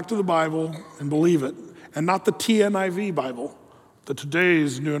get back to the Bible and believe it, and not the TNIV Bible, the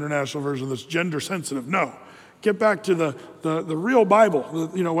today's New International Version that's gender sensitive. No. Get back to the real Bible,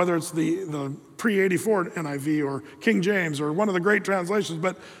 whether it's the pre-84 NIV or King James or one of the great translations,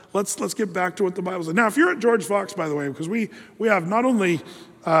 but let's get back to what the Bible says. Now, if you're at George Fox, by the way, because we have not only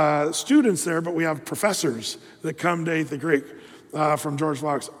students there, but we have professors that come to Athey Creek from George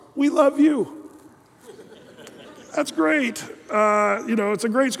Fox. We love you. That's great. It's a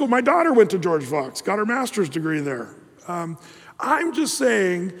great school. My daughter went to George Fox, got her master's degree there. I'm just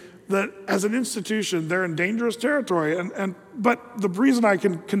saying that as an institution, they're in dangerous territory. But the reason I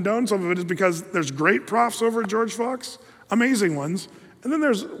can condone some of it is because there's great profs over at George Fox, amazing ones, and then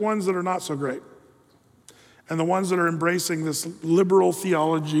there's ones that are not so great. And the ones that are embracing this liberal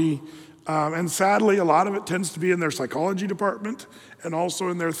theology, and sadly, a lot of it tends to be in their psychology department and also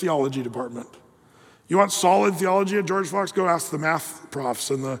in their theology department. You want solid theology at George Fox? Go ask the math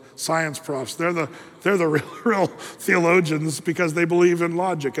profs and the science profs. They're the real theologians because they believe in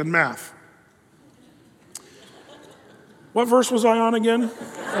logic and math. What verse was I on again?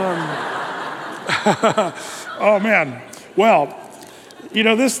 Oh man. Well,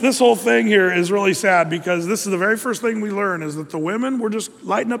 this whole thing here is really sad because this is the very first thing we learn is that the women were just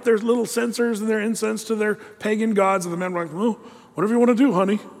lighting up their little censers and their incense to their pagan gods, and the men were like, well, whatever you want to do,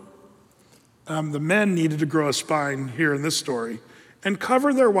 honey. The men needed to grow a spine here in this story and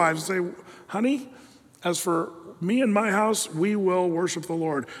cover their wives and say, honey, as for me and my house, we will worship the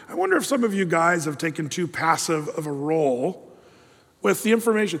Lord. I wonder if some of you guys have taken too passive of a role with the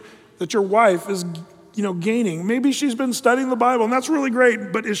information that your wife is, gaining. Maybe she's been studying the Bible, and that's really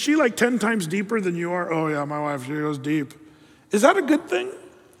great, but is she like 10 times deeper than you are? Oh yeah, my wife, she goes deep. Is that a good thing?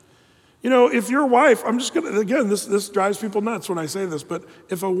 If your wife, I'm just going to, again, this drives people nuts when I say this, but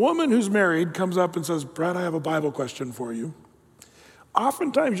if a woman who's married comes up and says, Brad, I have a Bible question for you,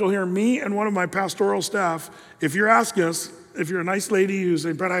 oftentimes you'll hear me and one of my pastoral staff, if you're asking us, if you're a nice lady who's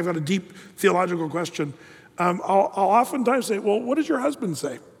saying, Brad, I've got a deep theological question, I'll oftentimes say, well, what does your husband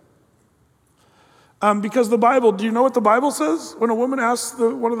say? Because the Bible, do you know what the Bible says? When a woman asks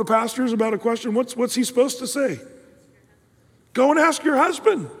one of the pastors about a question, what's he supposed to say? Go and ask your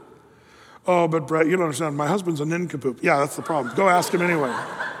husband. Oh, but Brett, you don't understand. My husband's a nincompoop. Yeah, that's the problem. Go ask him anyway.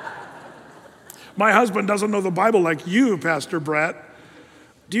 My husband doesn't know the Bible like you, Pastor Brett.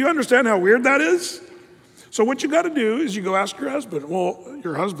 Do you understand how weird that is? So what you got to do is you go ask your husband. Well,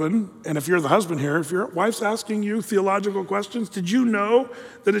 your husband, and if you're the husband here, if your wife's asking you theological questions, did you know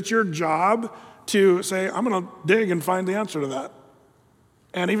that it's your job to say, I'm going to dig and find the answer to that?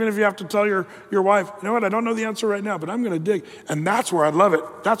 And even if you have to tell your wife, you know what, I don't know the answer right now, but I'm going to dig. And that's where I love it.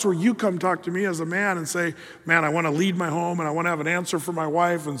 That's where you come talk to me as a man and say, man, I want to lead my home and I want to have an answer for my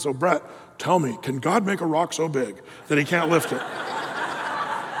wife. And so, Brett, tell me, can God make a rock so big that he can't lift it?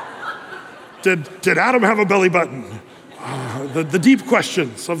 Did Adam have a belly button? The deep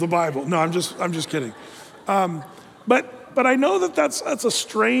questions of the Bible. No, I'm just kidding. But I know that's a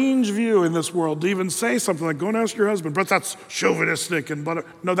strange view in this world to even say something like, go and ask your husband, but that's chauvinistic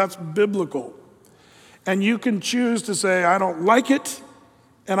no, that's biblical. And you can choose to say, I don't like it,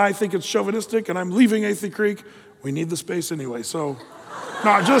 and I think it's chauvinistic, and I'm leaving Athey Creek. We need the space anyway, so,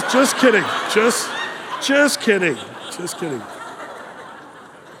 no, just kidding. Just kidding.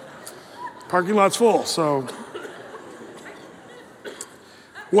 Parking lot's full, so.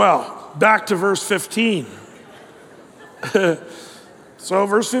 Well, back to verse 15. So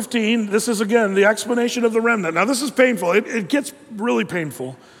verse 15, this is again the explanation of the remnant. Now this is painful. It gets really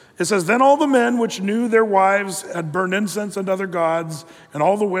painful. It says, then all the men which knew their wives had burned incense unto other gods, and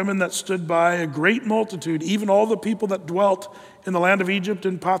all the women that stood by, a great multitude, even all the people that dwelt in the land of Egypt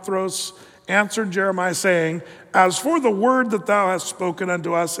and Pathros, answered Jeremiah, saying, as for the word that thou hast spoken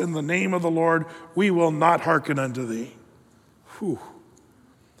unto us in the name of the Lord, we will not hearken unto thee. Whew.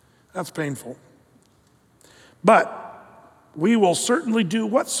 That's painful. But we will certainly do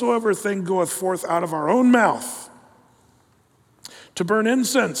whatsoever thing goeth forth out of our own mouth, to burn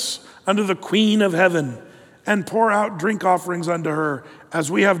incense unto the Queen of heaven, and pour out drink offerings unto her,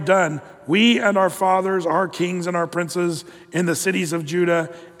 as we have done, we and our fathers, our kings and our princes, in the cities of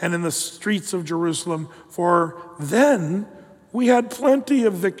Judah and in the streets of Jerusalem. For then we had plenty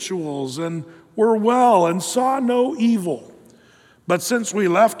of victuals, and were well, and saw no evil. But since we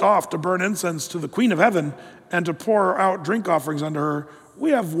left off to burn incense to the Queen of heaven, and to pour out drink offerings unto her,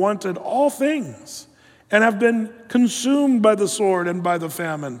 we have wanted all things, and have been consumed by the sword and by the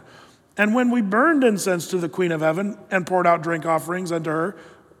famine. And when we burned incense to the Queen of heaven and poured out drink offerings unto her,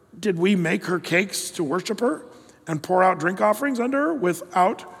 did we make her cakes to worship her and pour out drink offerings unto her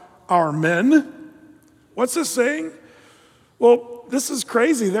without our men? What's this saying? Well, this is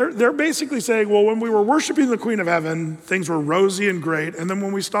crazy. They're basically saying, well, when we were worshiping the Queen of heaven, things were rosy and great. And then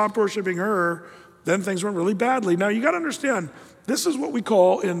when we stopped worshiping her, then things went really badly. Now, you got to understand, this is what we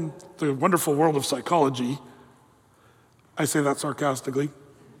call in the wonderful world of psychology, I say that sarcastically,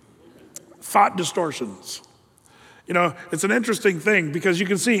 thought distortions. You know, it's an interesting thing because you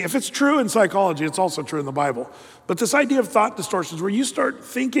can see if it's true in psychology, it's also true in the Bible. But this idea of thought distortions where you start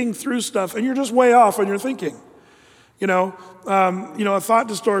thinking through stuff and you're just way off on your thinking. A thought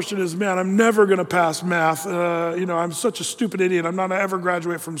distortion is, man, I'm never going to pass math. I'm such a stupid idiot. I'm not going to ever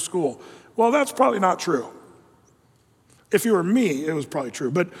graduate from school. Well, that's probably not true. If you were me, it was probably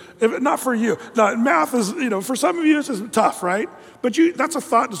true, but not for you. Now, math is, for some of you, it's just tough, right? But that's a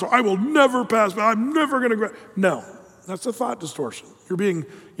thought distortion. I will never pass math. I'm never going to graduate. No, that's a thought distortion. You're being,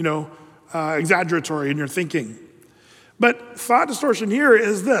 exaggeratory in your thinking. But thought distortion here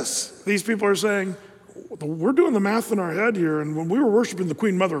is this. These people are saying, we're doing the math in our head here, and when we were worshiping the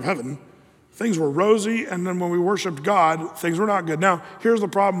Queen Mother of Heaven, things were rosy, and then when we worshiped God, things were not good. Now, here's the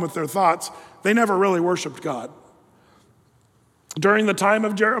problem with their thoughts. They never really worshiped God. During the time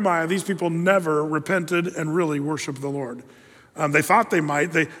of Jeremiah, these people never repented and really worshiped the Lord. They thought they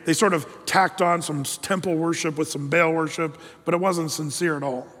might. They sort of tacked on some temple worship with some Baal worship, but it wasn't sincere at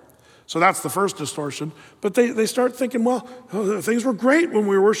all. So that's the first distortion. But they start thinking, well, things were great when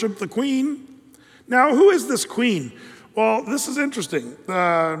we worshiped the Queen. Now, who is this Queen? Well, this is interesting.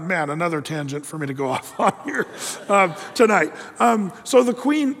 Another tangent for me to go off on here tonight. So the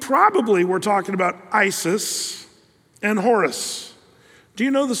Queen, probably we're talking about Isis and Horus. Do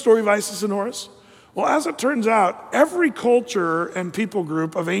you know the story of Isis and Horus? Well, as it turns out, every culture and people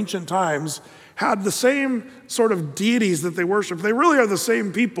group of ancient times had the same sort of deities that they worshiped. They really are the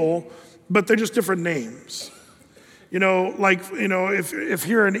same people, but they're just different names. If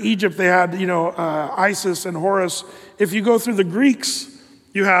here in Egypt they had, Isis and Horus, if you go through the Greeks,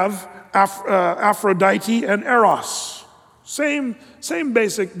 you have Aphrodite and Eros. Same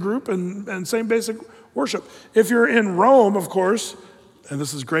basic group and same basic worship. If you're in Rome, of course, and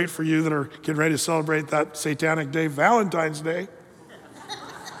this is great for you that are getting ready to celebrate that satanic day, Valentine's Day.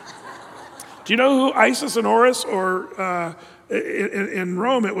 Do you know who Isis and Horus, or in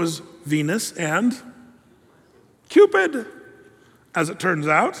Rome it was Venus and Cupid, as it turns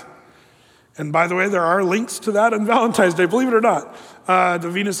out. And by the way, there are links to that on Valentine's Day, believe it or not, the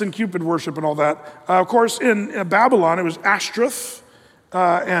Venus and Cupid worship and all that. Of course, in Babylon, it was Ashtoreth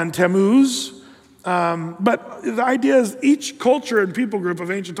and Tammuz. But the idea is each culture and people group of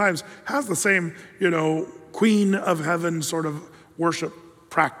ancient times has the same, Queen of Heaven sort of worship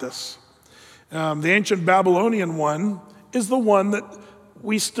practice. The ancient Babylonian one is the one that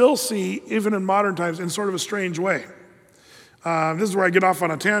we still see, even in modern times, in sort of a strange way. This is where I get off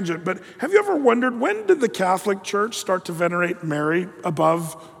on a tangent, but have you ever wondered, when did the Catholic Church start to venerate Mary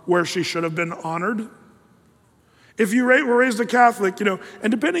above where she should have been honored? If you were raised a Catholic,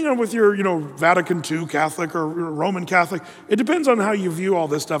 and depending on whether you're, Vatican II Catholic or Roman Catholic, it depends on how you view all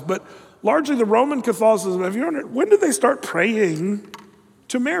this stuff, but largely the Roman Catholicism, have you wondered, when did they start praying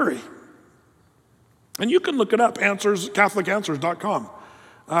to Mary? And you can look it up, CatholicAnswers.com.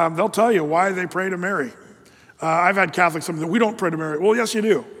 They'll tell you why they pray to Mary. I've had Catholics say, we don't pray to Mary. Well, yes, you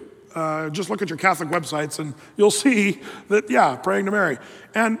do. Just look at your Catholic websites and you'll see that, praying to Mary.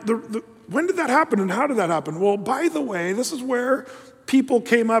 And when did that happen and how did that happen? Well, by the way, this is where people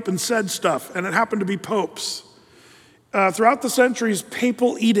came up and said stuff, and it happened to be popes. Throughout the centuries,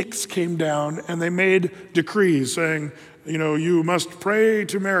 papal edicts came down and they made decrees saying, you must pray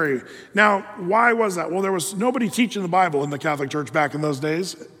to Mary. Now, why was that? Well, there was nobody teaching the Bible in the Catholic Church back in those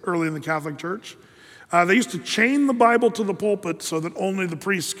days, early in the Catholic Church. They used to chain the Bible to the pulpit so that only the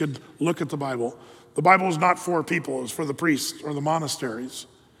priests could look at the Bible. The Bible was not for people, it was for the priests or the monasteries.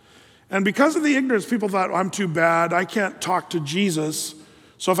 And because of the ignorance, people thought, I'm too bad, I can't talk to Jesus.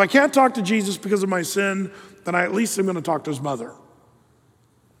 So if I can't talk to Jesus because of my sin, then I at least am going to talk to his mother.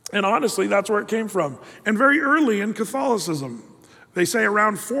 And honestly, that's where it came from. And very early in Catholicism, they say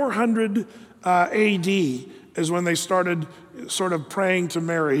around 400 AD is when they started sort of praying to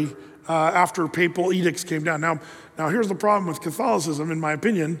Mary after papal edicts came down. Now here's the problem with Catholicism, in my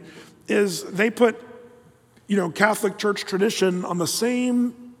opinion, is they put, Catholic Church tradition on the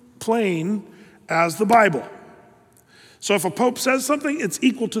same plane as the Bible. So if a pope says something, it's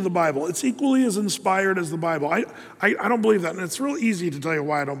equal to the Bible. It's equally as inspired as the Bible. I don't believe that, and it's real easy to tell you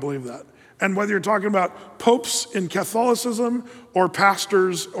why I don't believe that. And whether you're talking about popes in Catholicism or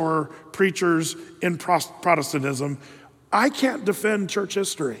pastors or preachers in Protestantism, I can't defend church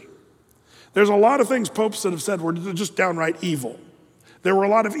history. There's a lot of things popes that have said were just downright evil. There were a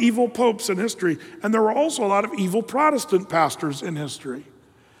lot of evil popes in history, and there were also a lot of evil Protestant pastors in history.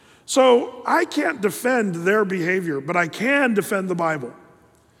 So I can't defend their behavior, but I can defend the Bible.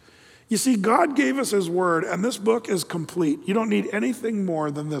 You see, God gave us his word, and this book is complete. You don't need anything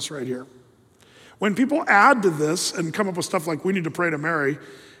more than this right here. When people add to this and come up with stuff like we need to pray to Mary,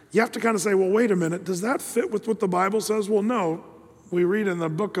 you have to kind of say, well, wait a minute, does that fit with what the Bible says? Well, no. We read in the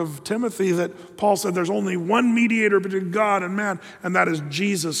book of Timothy that Paul said there's only one mediator between God and man, and that is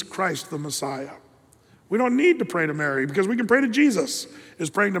Jesus Christ, the Messiah. We don't need to pray to Mary because we can pray to Jesus. Is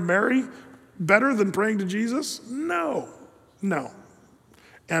praying to Mary better than praying to Jesus? No.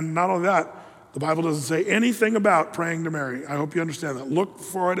 And not only that, the Bible doesn't say anything about praying to Mary. I hope you understand that. Look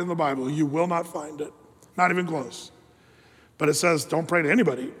for it in the Bible. You will not find it. Not even close. But it says don't pray to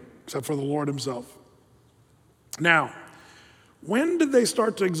anybody except for the Lord himself. Now, when did they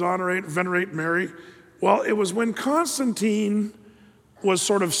start to venerate Mary? Well, it was when Constantine was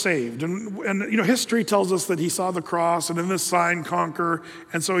sort of saved. And history tells us that he saw the cross and in this sign conquer.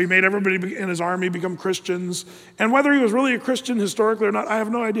 And so he made everybody in his army become Christians. And whether he was really a Christian historically or not, I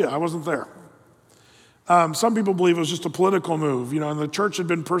have no idea. I wasn't there. Some people believe it was just a political move, and the church had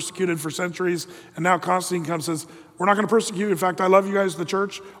been persecuted for centuries. And now Constantine comes and says, we're not going to persecute you. In fact, I love you guys, the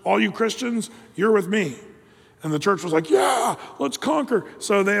church. All you Christians, you're with me. And the church was like, yeah, let's conquer.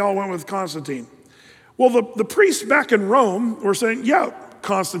 So they all went with Constantine. Well, the priests back in Rome were saying, yeah,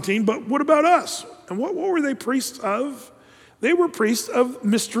 Constantine, but what about us? And what were they priests of? They were priests of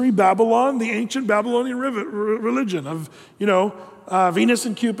Mystery Babylon, the ancient Babylonian religion of, Venus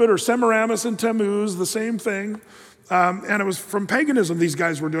and Cupid or Semiramis and Tammuz, the same thing. And it was from paganism these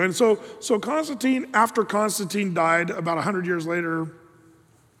guys were doing. So Constantine, after Constantine died about 100 years later,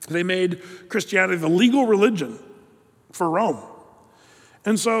 they made Christianity the legal religion for Rome.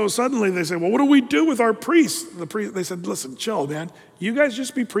 And so suddenly they say, well, what do we do with our priests? They said, listen, chill, man. You guys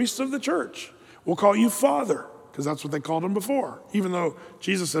just be priests of the church. We'll call you father, because that's what they called him before, even though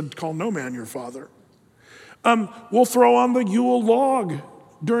Jesus said, call no man your father. We'll throw on the Yule log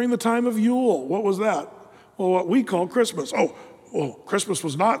during the time of Yule. What was that? Well, what we call Christmas. Oh, well, Christmas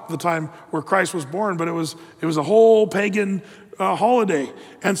was not the time where Christ was born, but it was a whole pagan holiday.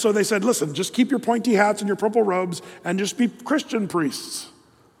 And so they said, listen, just keep your pointy hats and your purple robes and just be Christian priests.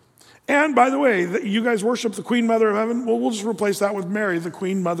 And by the way, you guys worship the Queen Mother of Heaven. Well, we'll just replace that with Mary, the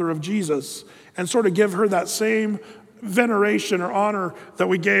Queen Mother of Jesus, and sort of give her that same veneration or honor that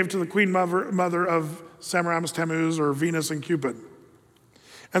we gave to the Queen Mother of Semiramis, Tammuz, or Venus and Cupid.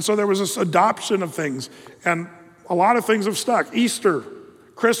 And so there was this adoption of things, and a lot of things have stuck. Easter,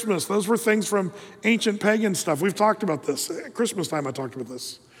 Christmas, those were things from ancient pagan stuff. We've talked about this. At Christmas time, I talked about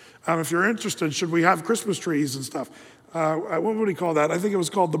this. If you're interested, should we have Christmas trees and stuff? What would he call that? I think it was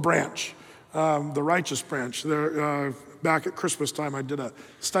called the branch, the righteous branch. Back at Christmas time, I did a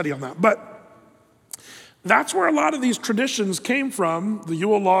study on that. But that's where a lot of these traditions came from, the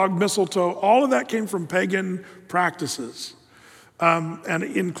Yule log, mistletoe, all of that came from pagan practices, and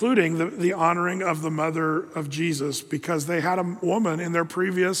including the honoring of the mother of Jesus, because they had a woman in their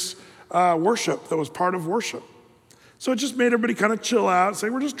previous worship that was part of worship. So it just made everybody kind of chill out, say,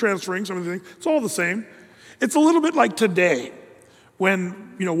 we're just transferring some of the things. It's all the same. It's a little bit like today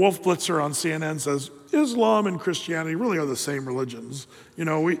when, Wolf Blitzer on CNN says, Islam and Christianity really are the same religions.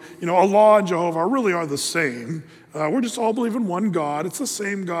 Allah and Jehovah really are the same. We're just all believe in one God. It's the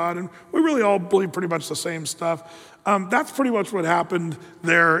same God, and we really all believe pretty much the same stuff. That's pretty much what happened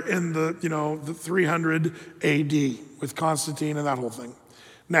there in the 300 AD with Constantine and that whole thing.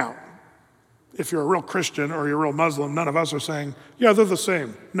 Now, if you're a real Christian or you're a real Muslim, none of us are saying, yeah, they're the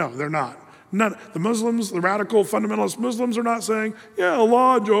same. No, they're not. None. The Muslims, the radical fundamentalist Muslims are not saying, yeah,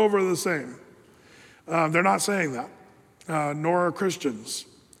 Allah and Jehovah are the same. They're not saying that, nor are Christians.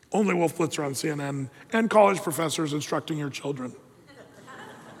 Only Wolf Blitzer on CNN and college professors instructing your children.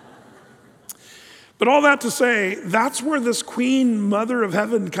 But all that to say, that's where this queen mother of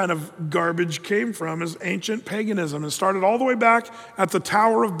heaven kind of garbage came from, is ancient paganism. It started all the way back at the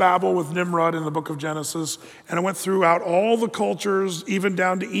Tower of Babel with Nimrod in the book of Genesis, and it went throughout all the cultures, even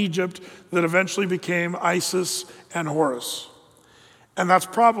down to Egypt, that eventually became Isis and Horus. And that's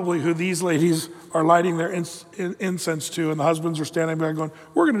probably who these ladies are lighting their incense to, and the husbands are standing back going,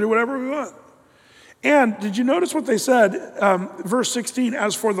 we're going to do whatever we want. And did you notice what they said? Verse 16,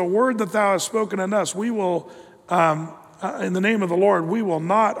 as for the word that thou hast spoken unto us, we will, in the name of the Lord, we will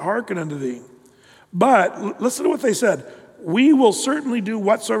not hearken unto thee. But listen to what they said. We will certainly do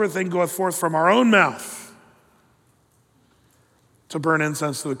whatsoever thing goeth forth from our own mouth to burn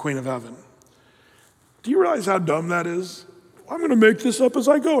incense to the Queen of Heaven. Do you realize how dumb that is? I'm going to make this up as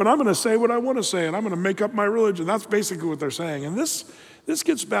I go, and I'm going to say what I want to say, and I'm going to make up my religion. That's basically what they're saying. And this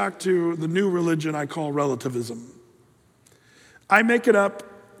gets back to the new religion I call relativism. I make it up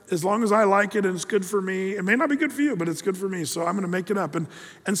as long as I like it and it's good for me. It may not be good for you, but it's good for me, so I'm going to make it up. And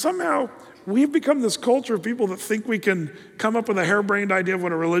somehow we've become this culture of people that think we can come up with a harebrained idea of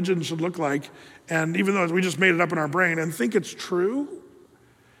what a religion should look like, and even though we just made it up in our brain, and think it's true.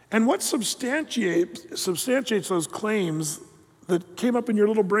 And what substantiates those claims that came up in your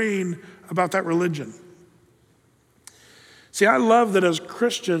little brain about that religion? See, I love that as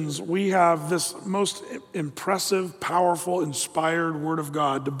Christians, we have this most impressive, powerful, inspired word of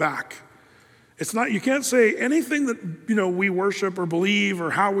God to back. It's not, you can't say anything that, we worship or believe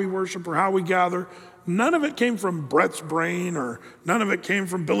or how we worship or how we gather. None of it came from Brett's brain, or none of it came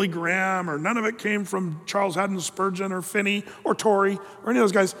from Billy Graham, or none of it came from Charles Haddon Spurgeon or Finney or Torrey or any of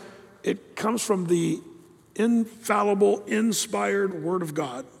those guys. It comes from the infallible, inspired word of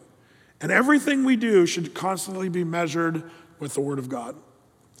God. And everything we do should constantly be measured with the word of God.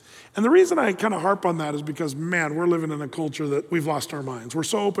 And the reason I kind of harp on that is because, man, we're living in a culture that we've lost our minds. We're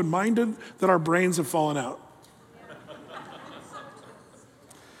so open-minded that our brains have fallen out.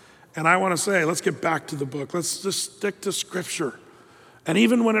 And I want to say, let's get back to the book. Let's just stick to Scripture. And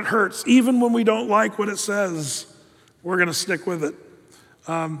even when it hurts, even when we don't like what it says, we're going to stick with it.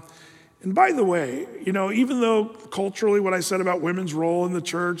 And by the way, even though culturally what I said about women's role in the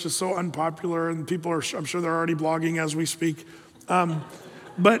church is so unpopular, and people are, I'm sure they're already blogging as we speak,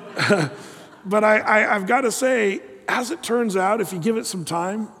 but I've got to say, as it turns out, if you give it some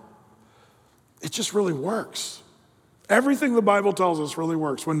time, it just really works. Everything the Bible tells us really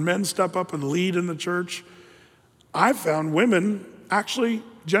works. When men step up and lead in the church, I've found women actually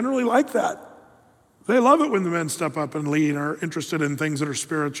generally like that. They love it when the men step up and lead and are interested in things that are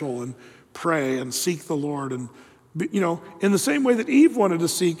spiritual and pray and seek the Lord. And, in the same way that Eve wanted to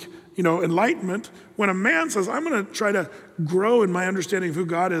seek, enlightenment, when a man says, I'm going to try to grow in my understanding of who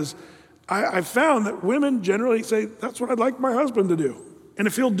God is, I found that women generally say, that's what I'd like my husband to do. And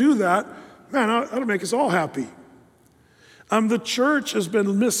if he'll do that, man, that'll make us all happy. The church has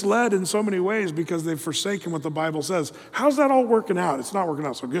been misled in so many ways because they've forsaken what the Bible says. How's that all working out? It's not working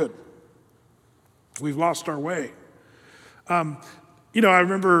out so good. We've lost our way. I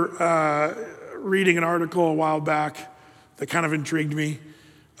remember reading an article a while back that kind of intrigued me.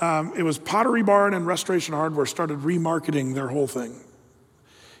 It was Pottery Barn and Restoration Hardware started remarketing their whole thing.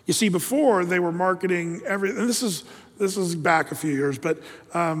 You see, before they were marketing everything, and this is back a few years, but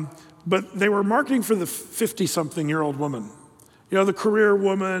they were marketing for the 50-something-year-old woman. The career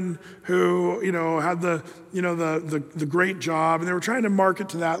woman who, had the great job, and they were trying to market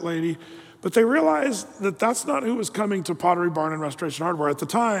to that lady. But they realized that that's not who was coming to Pottery Barn and Restoration Hardware. At the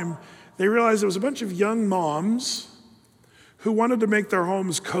time, they realized it was a bunch of young moms who wanted to make their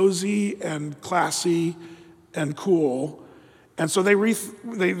homes cozy and classy and cool. And so they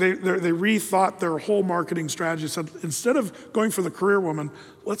rethought their whole marketing strategy. Said, instead of going for the career woman,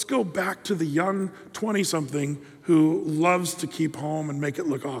 let's go back to the young 20-something who loves to keep home and make it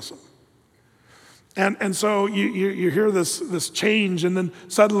look awesome. And so you hear this change, and then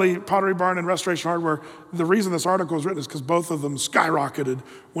suddenly Pottery Barn and Restoration Hardware, the reason this article was written is because both of them skyrocketed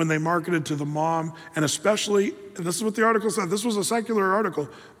when they marketed to the mom, and especially, and this is what the article said, this was a secular article,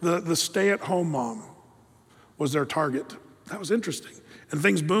 the stay-at-home mom was their target. That was interesting, and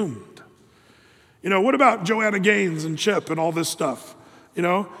things boomed. What about Joanna Gaines and Chip and all this stuff?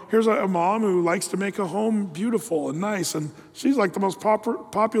 Here's a mom who likes to make a home beautiful and nice, and she's like the most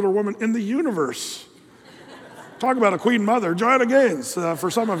popular woman in the universe. Talk about a queen mother, Joanna Gaines, for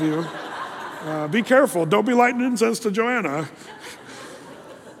some of you. Be careful. Don't be lighting incense to Joanna.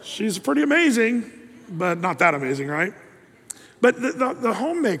 She's pretty amazing, but not that amazing, right? But the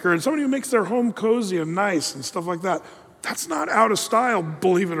homemaker and somebody who makes their home cozy and nice and stuff like that, that's not out of style,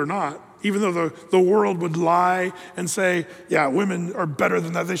 believe it or not. Even though the world would lie and say, yeah, women are better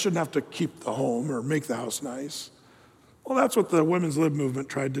than that. They shouldn't have to keep the home or make the house nice. Well, that's what the women's lib movement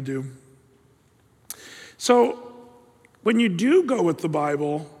tried to do. So when you do go with the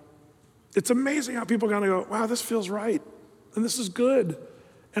Bible, it's amazing how people kind of go, wow, this feels right. And this is good.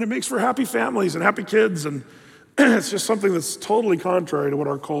 And it makes for happy families and happy kids. And it's just something that's totally contrary to what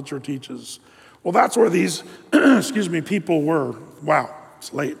our culture teaches. Well, that's where these, people were. Wow,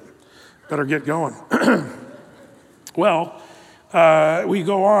 it's late. Better get going. Well, we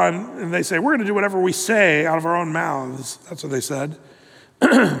go on and they say, we're going to do whatever we say out of our own mouths. That's what they said.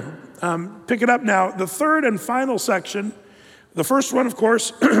 Pick it up now. The third and final section, the first one, of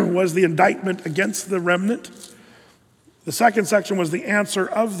course, was the indictment against the remnant. The second section was the answer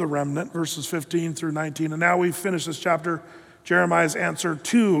of the remnant, verses 15 through 19. And now we finish this chapter, Jeremiah's answer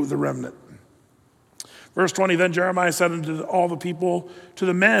to the remnant. Verse 20, then Jeremiah said unto all the people, to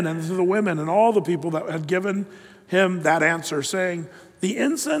the men and to the women and all the people that had given him that answer, saying, the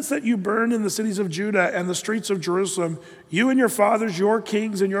incense that you burn in the cities of Judah and the streets of Jerusalem, you and your fathers, your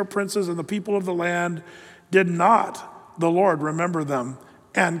kings and your princes and the people of the land, did not the Lord remember them,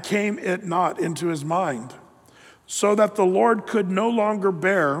 and came it not into his mind, so that the Lord could no longer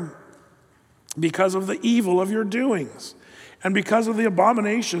bear because of the evil of your doings, and because of the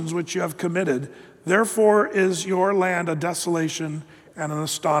abominations which you have committed. Therefore is your land a desolation and an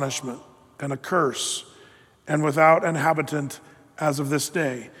astonishment and a curse, and without inhabitant as of this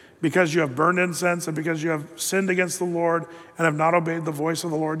day, because you have burned incense and because you have sinned against the Lord and have not obeyed the voice of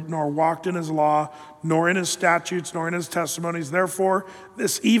the Lord, nor walked in his law, nor in his statutes, nor in his testimonies. Therefore,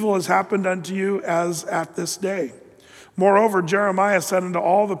 this evil has happened unto you as at this day. Moreover, Jeremiah said unto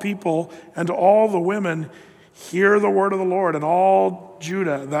all the people and to all the women, hear the word of the Lord, and all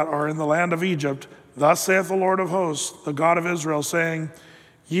Judah that are in the land of Egypt. Thus saith the Lord of hosts, the God of Israel, saying,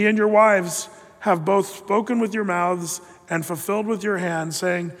 ye and your wives have both spoken with your mouths and fulfilled with your hands,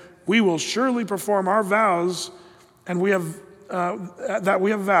 saying, we will surely perform our vows, and we have that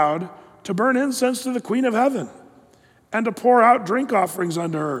we have vowed to burn incense to the Queen of Heaven, and to pour out drink offerings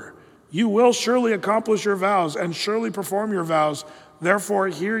unto her. You will surely accomplish your vows, and surely perform your vows. Therefore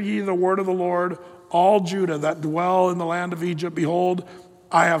hear ye the word of the Lord, all Judah that dwell in the land of Egypt. Behold,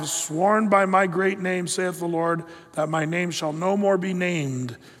 I have sworn by my great name, saith the Lord, that my name shall no more be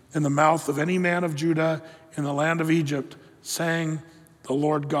named in the mouth of any man of Judah in the land of Egypt, saying, the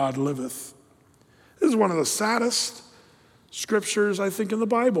Lord God liveth. This is one of the saddest scriptures, I think, in the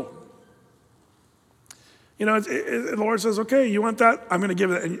Bible. You know, the Lord says, okay, you want that? I'm going to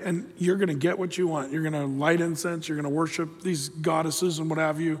give it, and you're going to get what you want. You're going to light incense, you're going to worship these goddesses and what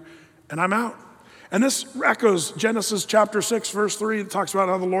have you, and I'm out. And this echoes Genesis chapter 6, verse 3. It talks about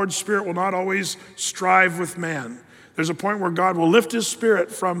how the Lord's Spirit will not always strive with man. There's a point where God will lift his spirit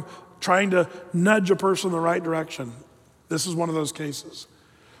from trying to nudge a person in the right direction. This is one of those cases.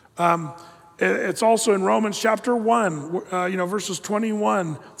 It's also in Romans chapter 1, verses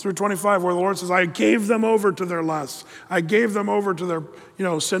 21 through 25, where the Lord says, I gave them over to their lusts. I gave them over to their,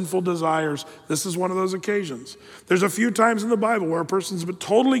 sinful desires. This is one of those occasions. There's a few times in the Bible where a person's been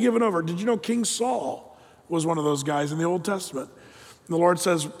totally given over. Did you know King Saul was one of those guys in the Old Testament? And the Lord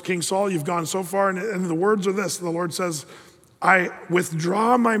says, King Saul, you've gone so far. And the words are this. The Lord says, I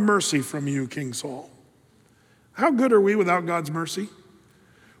withdraw my mercy from you, King Saul. How good are we without God's mercy?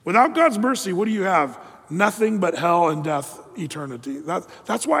 Without God's mercy, what do you have? Nothing but hell and death, eternity.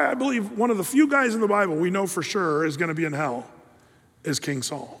 That's why I believe one of the few guys in the Bible we know for sure is going to be in hell is King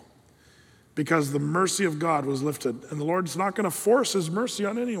Saul. Because the mercy of God was lifted. And the Lord's not going to force his mercy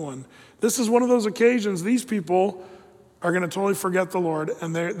on anyone. This is one of those occasions these people are going to totally forget the Lord.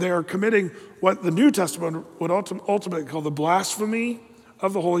 And they are committing what the New Testament would ultimately call the blasphemy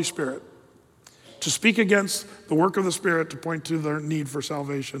of the Holy Spirit. To speak against the work of the Spirit, to point to their need for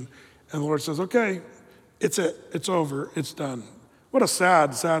salvation. And the Lord says, okay, it's over, it's done. What a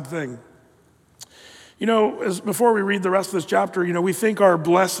sad, sad thing. Before we read the rest of this chapter, we think our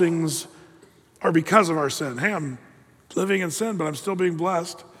blessings are because of our sin. Hey, I'm living in sin, but I'm still being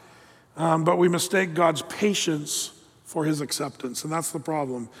blessed. But we mistake God's patience for his acceptance, and that's the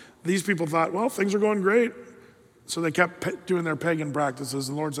problem. These people thought, well, things are going great. So they kept doing their pagan practices,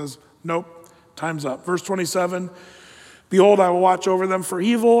 and the Lord says, nope. Time's up. Verse 27, behold, I will watch over them for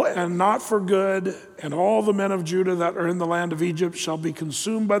evil and not for good, and all the men of Judah that are in the land of Egypt shall be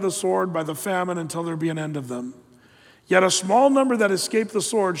consumed by the sword, by the famine, until there be an end of them. Yet a small number that escaped the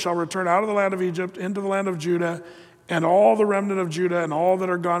sword shall return out of the land of Egypt into the land of Judah, and all the remnant of Judah and all that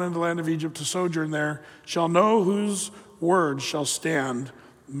are gone into the land of Egypt to sojourn there shall know whose word shall stand,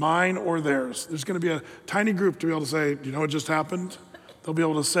 mine or theirs. There's going to be a tiny group to be able to say, do you know what just happened? They'll be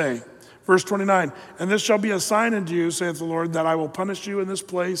able to say. Verse 29, and this shall be a sign unto you, saith the Lord, that I will punish you in this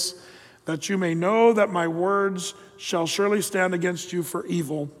place, that you may know that my words shall surely stand against you for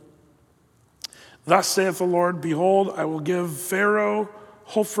evil. Thus saith the Lord, behold, I will give Pharaoh,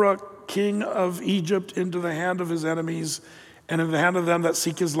 Hophra, king of Egypt, into the hand of his enemies, and in the hand of them that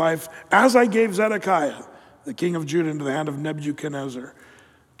seek his life, as I gave Zedekiah, the king of Judah, into the hand of Nebuchadnezzar,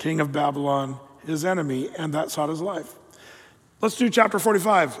 king of Babylon, his enemy, and that sought his life. Let's do chapter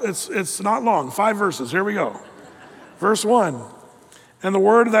 45. It's not long, 5 verses. Here we go. Verse 1. And the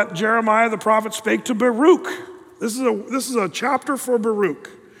word that Jeremiah the prophet spake to Baruch. This is a chapter for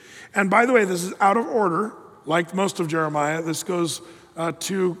Baruch. And by the way, this is out of order, like most of Jeremiah. This goes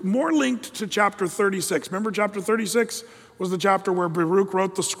to more linked to chapter 36. Remember chapter 36 was the chapter where Baruch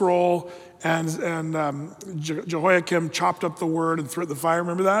wrote the scroll and Jehoiakim chopped up the word and threw it in the fire.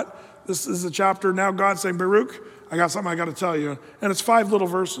 Remember that? This is the chapter now God's saying, Baruch, I got something I got to tell you. And it's 5 little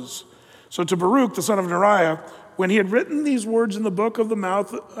verses. So to Baruch, the son of Neriah, when he had written these words in the book of the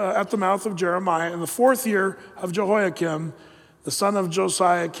mouth, at the mouth of Jeremiah in the 4th year of Jehoiakim, the son of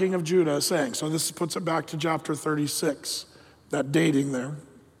Josiah, king of Judah, saying. So this puts it back to chapter 36, that dating there.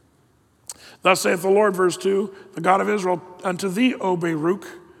 Thus saith the Lord, verse 2, the God of Israel, unto thee, O Baruch,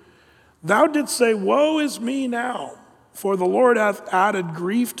 thou didst say, woe is me now, for the Lord hath added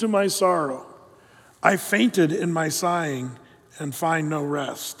grief to my sorrow. I fainted in my sighing and find no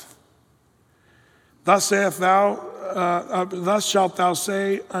rest. Thus shalt thou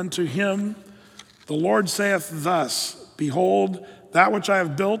say unto him, the Lord saith thus, behold, that which I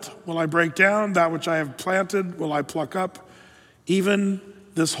have built will I break down, that which I have planted will I pluck up, even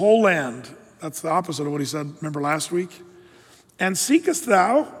this whole land. That's the opposite of what he said, remember last week? And seekest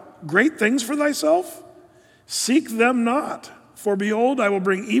thou great things for thyself? Seek them not. For behold, I will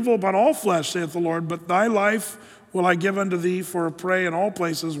bring evil upon all flesh, saith the Lord, but thy life will I give unto thee for a prey in all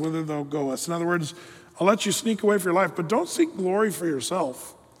places whither thou goest. In other words, I'll let you sneak away for your life, but don't seek glory for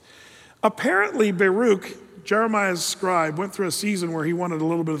yourself. Apparently, Baruch, Jeremiah's scribe, went through a season where he wanted a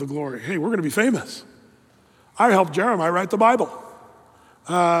little bit of the glory. Hey, we're going to be famous. I helped Jeremiah write the Bible.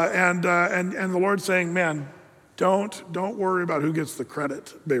 And the Lord's saying, man, don't worry about who gets the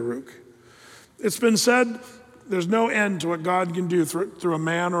credit, Baruch. It's been said there's no end to what God can do through a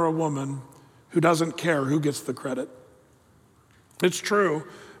man or a woman who doesn't care who gets the credit. It's true,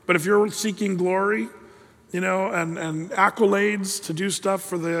 but if you're seeking glory, and accolades to do stuff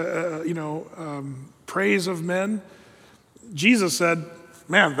for the, praise of men, Jesus said,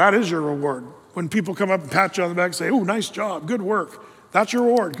 man, that is your reward. When people come up and pat you on the back and say, oh, nice job, good work, that's your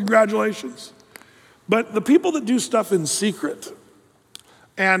reward, congratulations. But the people that do stuff in secret,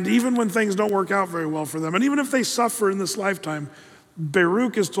 and even when things don't work out very well for them, and even if they suffer in this lifetime,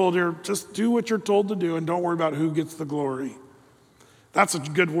 Baruch is told here, just do what you're told to do and don't worry about who gets the glory. That's a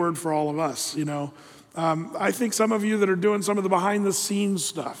good word for all of us, I think some of you that are doing some of the behind the scenes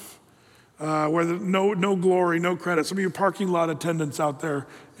stuff, where no glory, no credit. Some of you parking lot attendants out there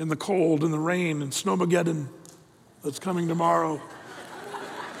in the cold, in the rain, and Snowmageddon that's coming tomorrow.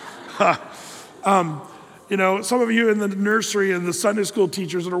 Some of you in the nursery and the Sunday school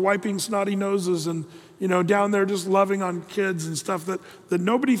teachers that are wiping snotty noses and, down there just loving on kids and stuff that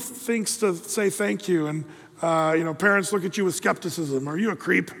nobody thinks to say thank you. And, parents look at you with skepticism. Are you a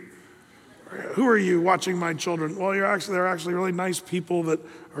creep? Who are you watching my children? Well, they're actually really nice people that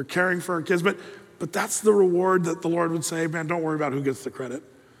are caring for our kids. But that's the reward that the Lord would say, man, don't worry about who gets the credit.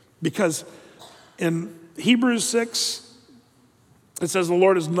 Because in Hebrews 6, it says, the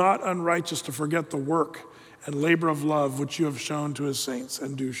Lord is not unrighteous to forget the work and labor of love which you have shown to his saints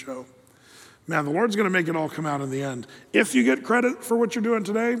and do show. Man, the Lord's going to make it all come out in the end. If you get credit for what you're doing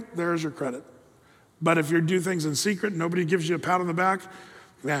today, there's your credit. But if you do things in secret, nobody gives you a pat on the back,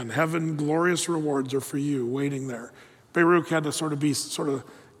 man, heaven, glorious rewards are for you waiting there. Baruch had to be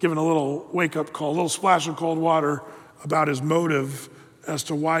given a little wake-up call, a little splash of cold water about his motive as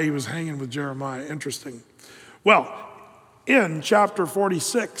to why he was hanging with Jeremiah. Interesting. Well, in chapter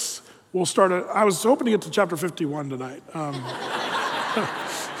 46, we'll start I was hoping to get to chapter 51 tonight.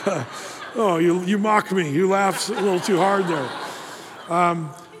 Oh, you mock me. You laugh a little too hard there.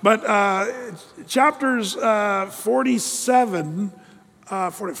 But chapters 47,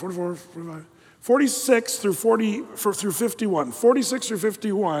 44, 45, 46 through 51. 46 through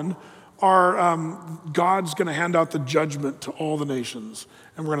 51 God's going to hand out the judgment to all the nations.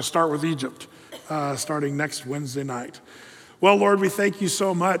 And we're going to start with Egypt, starting next Wednesday night. Well, Lord, we thank you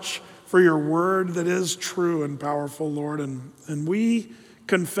so much for your word that is true and powerful, Lord. And we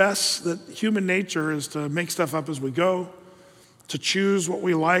confess that human nature is to make stuff up as we go, to choose what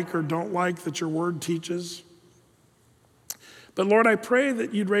we like or don't like that your word teaches. But Lord, I pray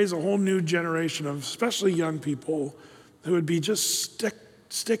that you'd raise a whole new generation of especially young people who would be just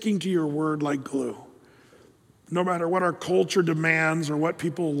sticking to your word like glue. No matter what our culture demands or what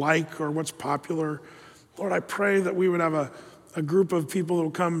people like or what's popular, Lord, I pray that we would have a group of people that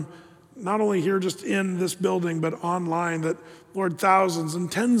will come not only here just in this building, but online, that, Lord, thousands and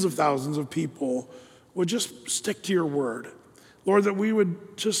tens of thousands of people would just stick to your word. Lord, that we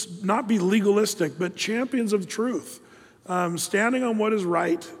would just not be legalistic, but champions of truth, standing on what is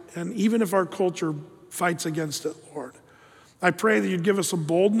right, and even if our culture fights against it, Lord. I pray that you'd give us a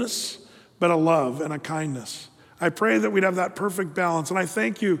boldness, but a love and a kindness. I pray that we'd have that perfect balance. And I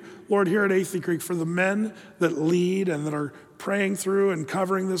thank you, Lord, here at Athey Creek for the men that lead and that are praying through and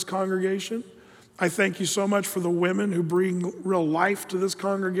covering this congregation. I thank you so much for the women who bring real life to this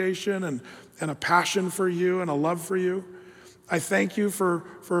congregation and a passion for you and a love for you. I thank you for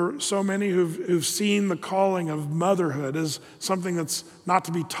so many who've seen the calling of motherhood as something that's not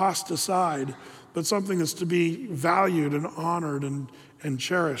to be tossed aside, but something that's to be valued and honored and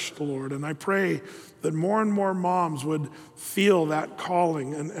cherished, Lord. And I pray that more and more moms would feel that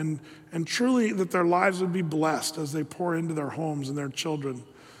calling and truly that their lives would be blessed as they pour into their homes and their children.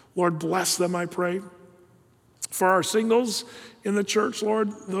 Lord, bless them, I pray. For our singles in the church,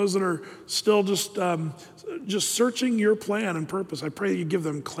 Lord, those that are still just searching your plan and purpose, I pray that you give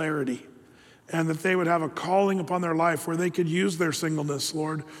them clarity and that they would have a calling upon their life where they could use their singleness,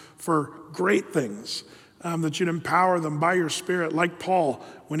 Lord, for great things, that you'd empower them by your Spirit, like Paul,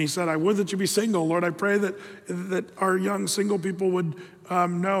 when he said, I would that you be single. Lord, I pray that our young single people would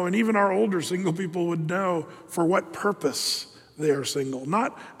know, and even our older single people would know for what purpose they are single.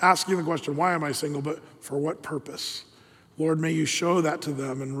 Not asking the question, why am I single, but for what purpose? Lord, may you show that to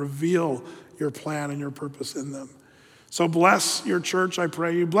them and reveal your plan and your purpose in them. So bless your church, I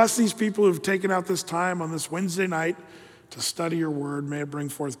pray. You bless these people who've taken out this time on this Wednesday night to study your word. May it bring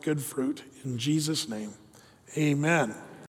forth good fruit. In Jesus' name, amen.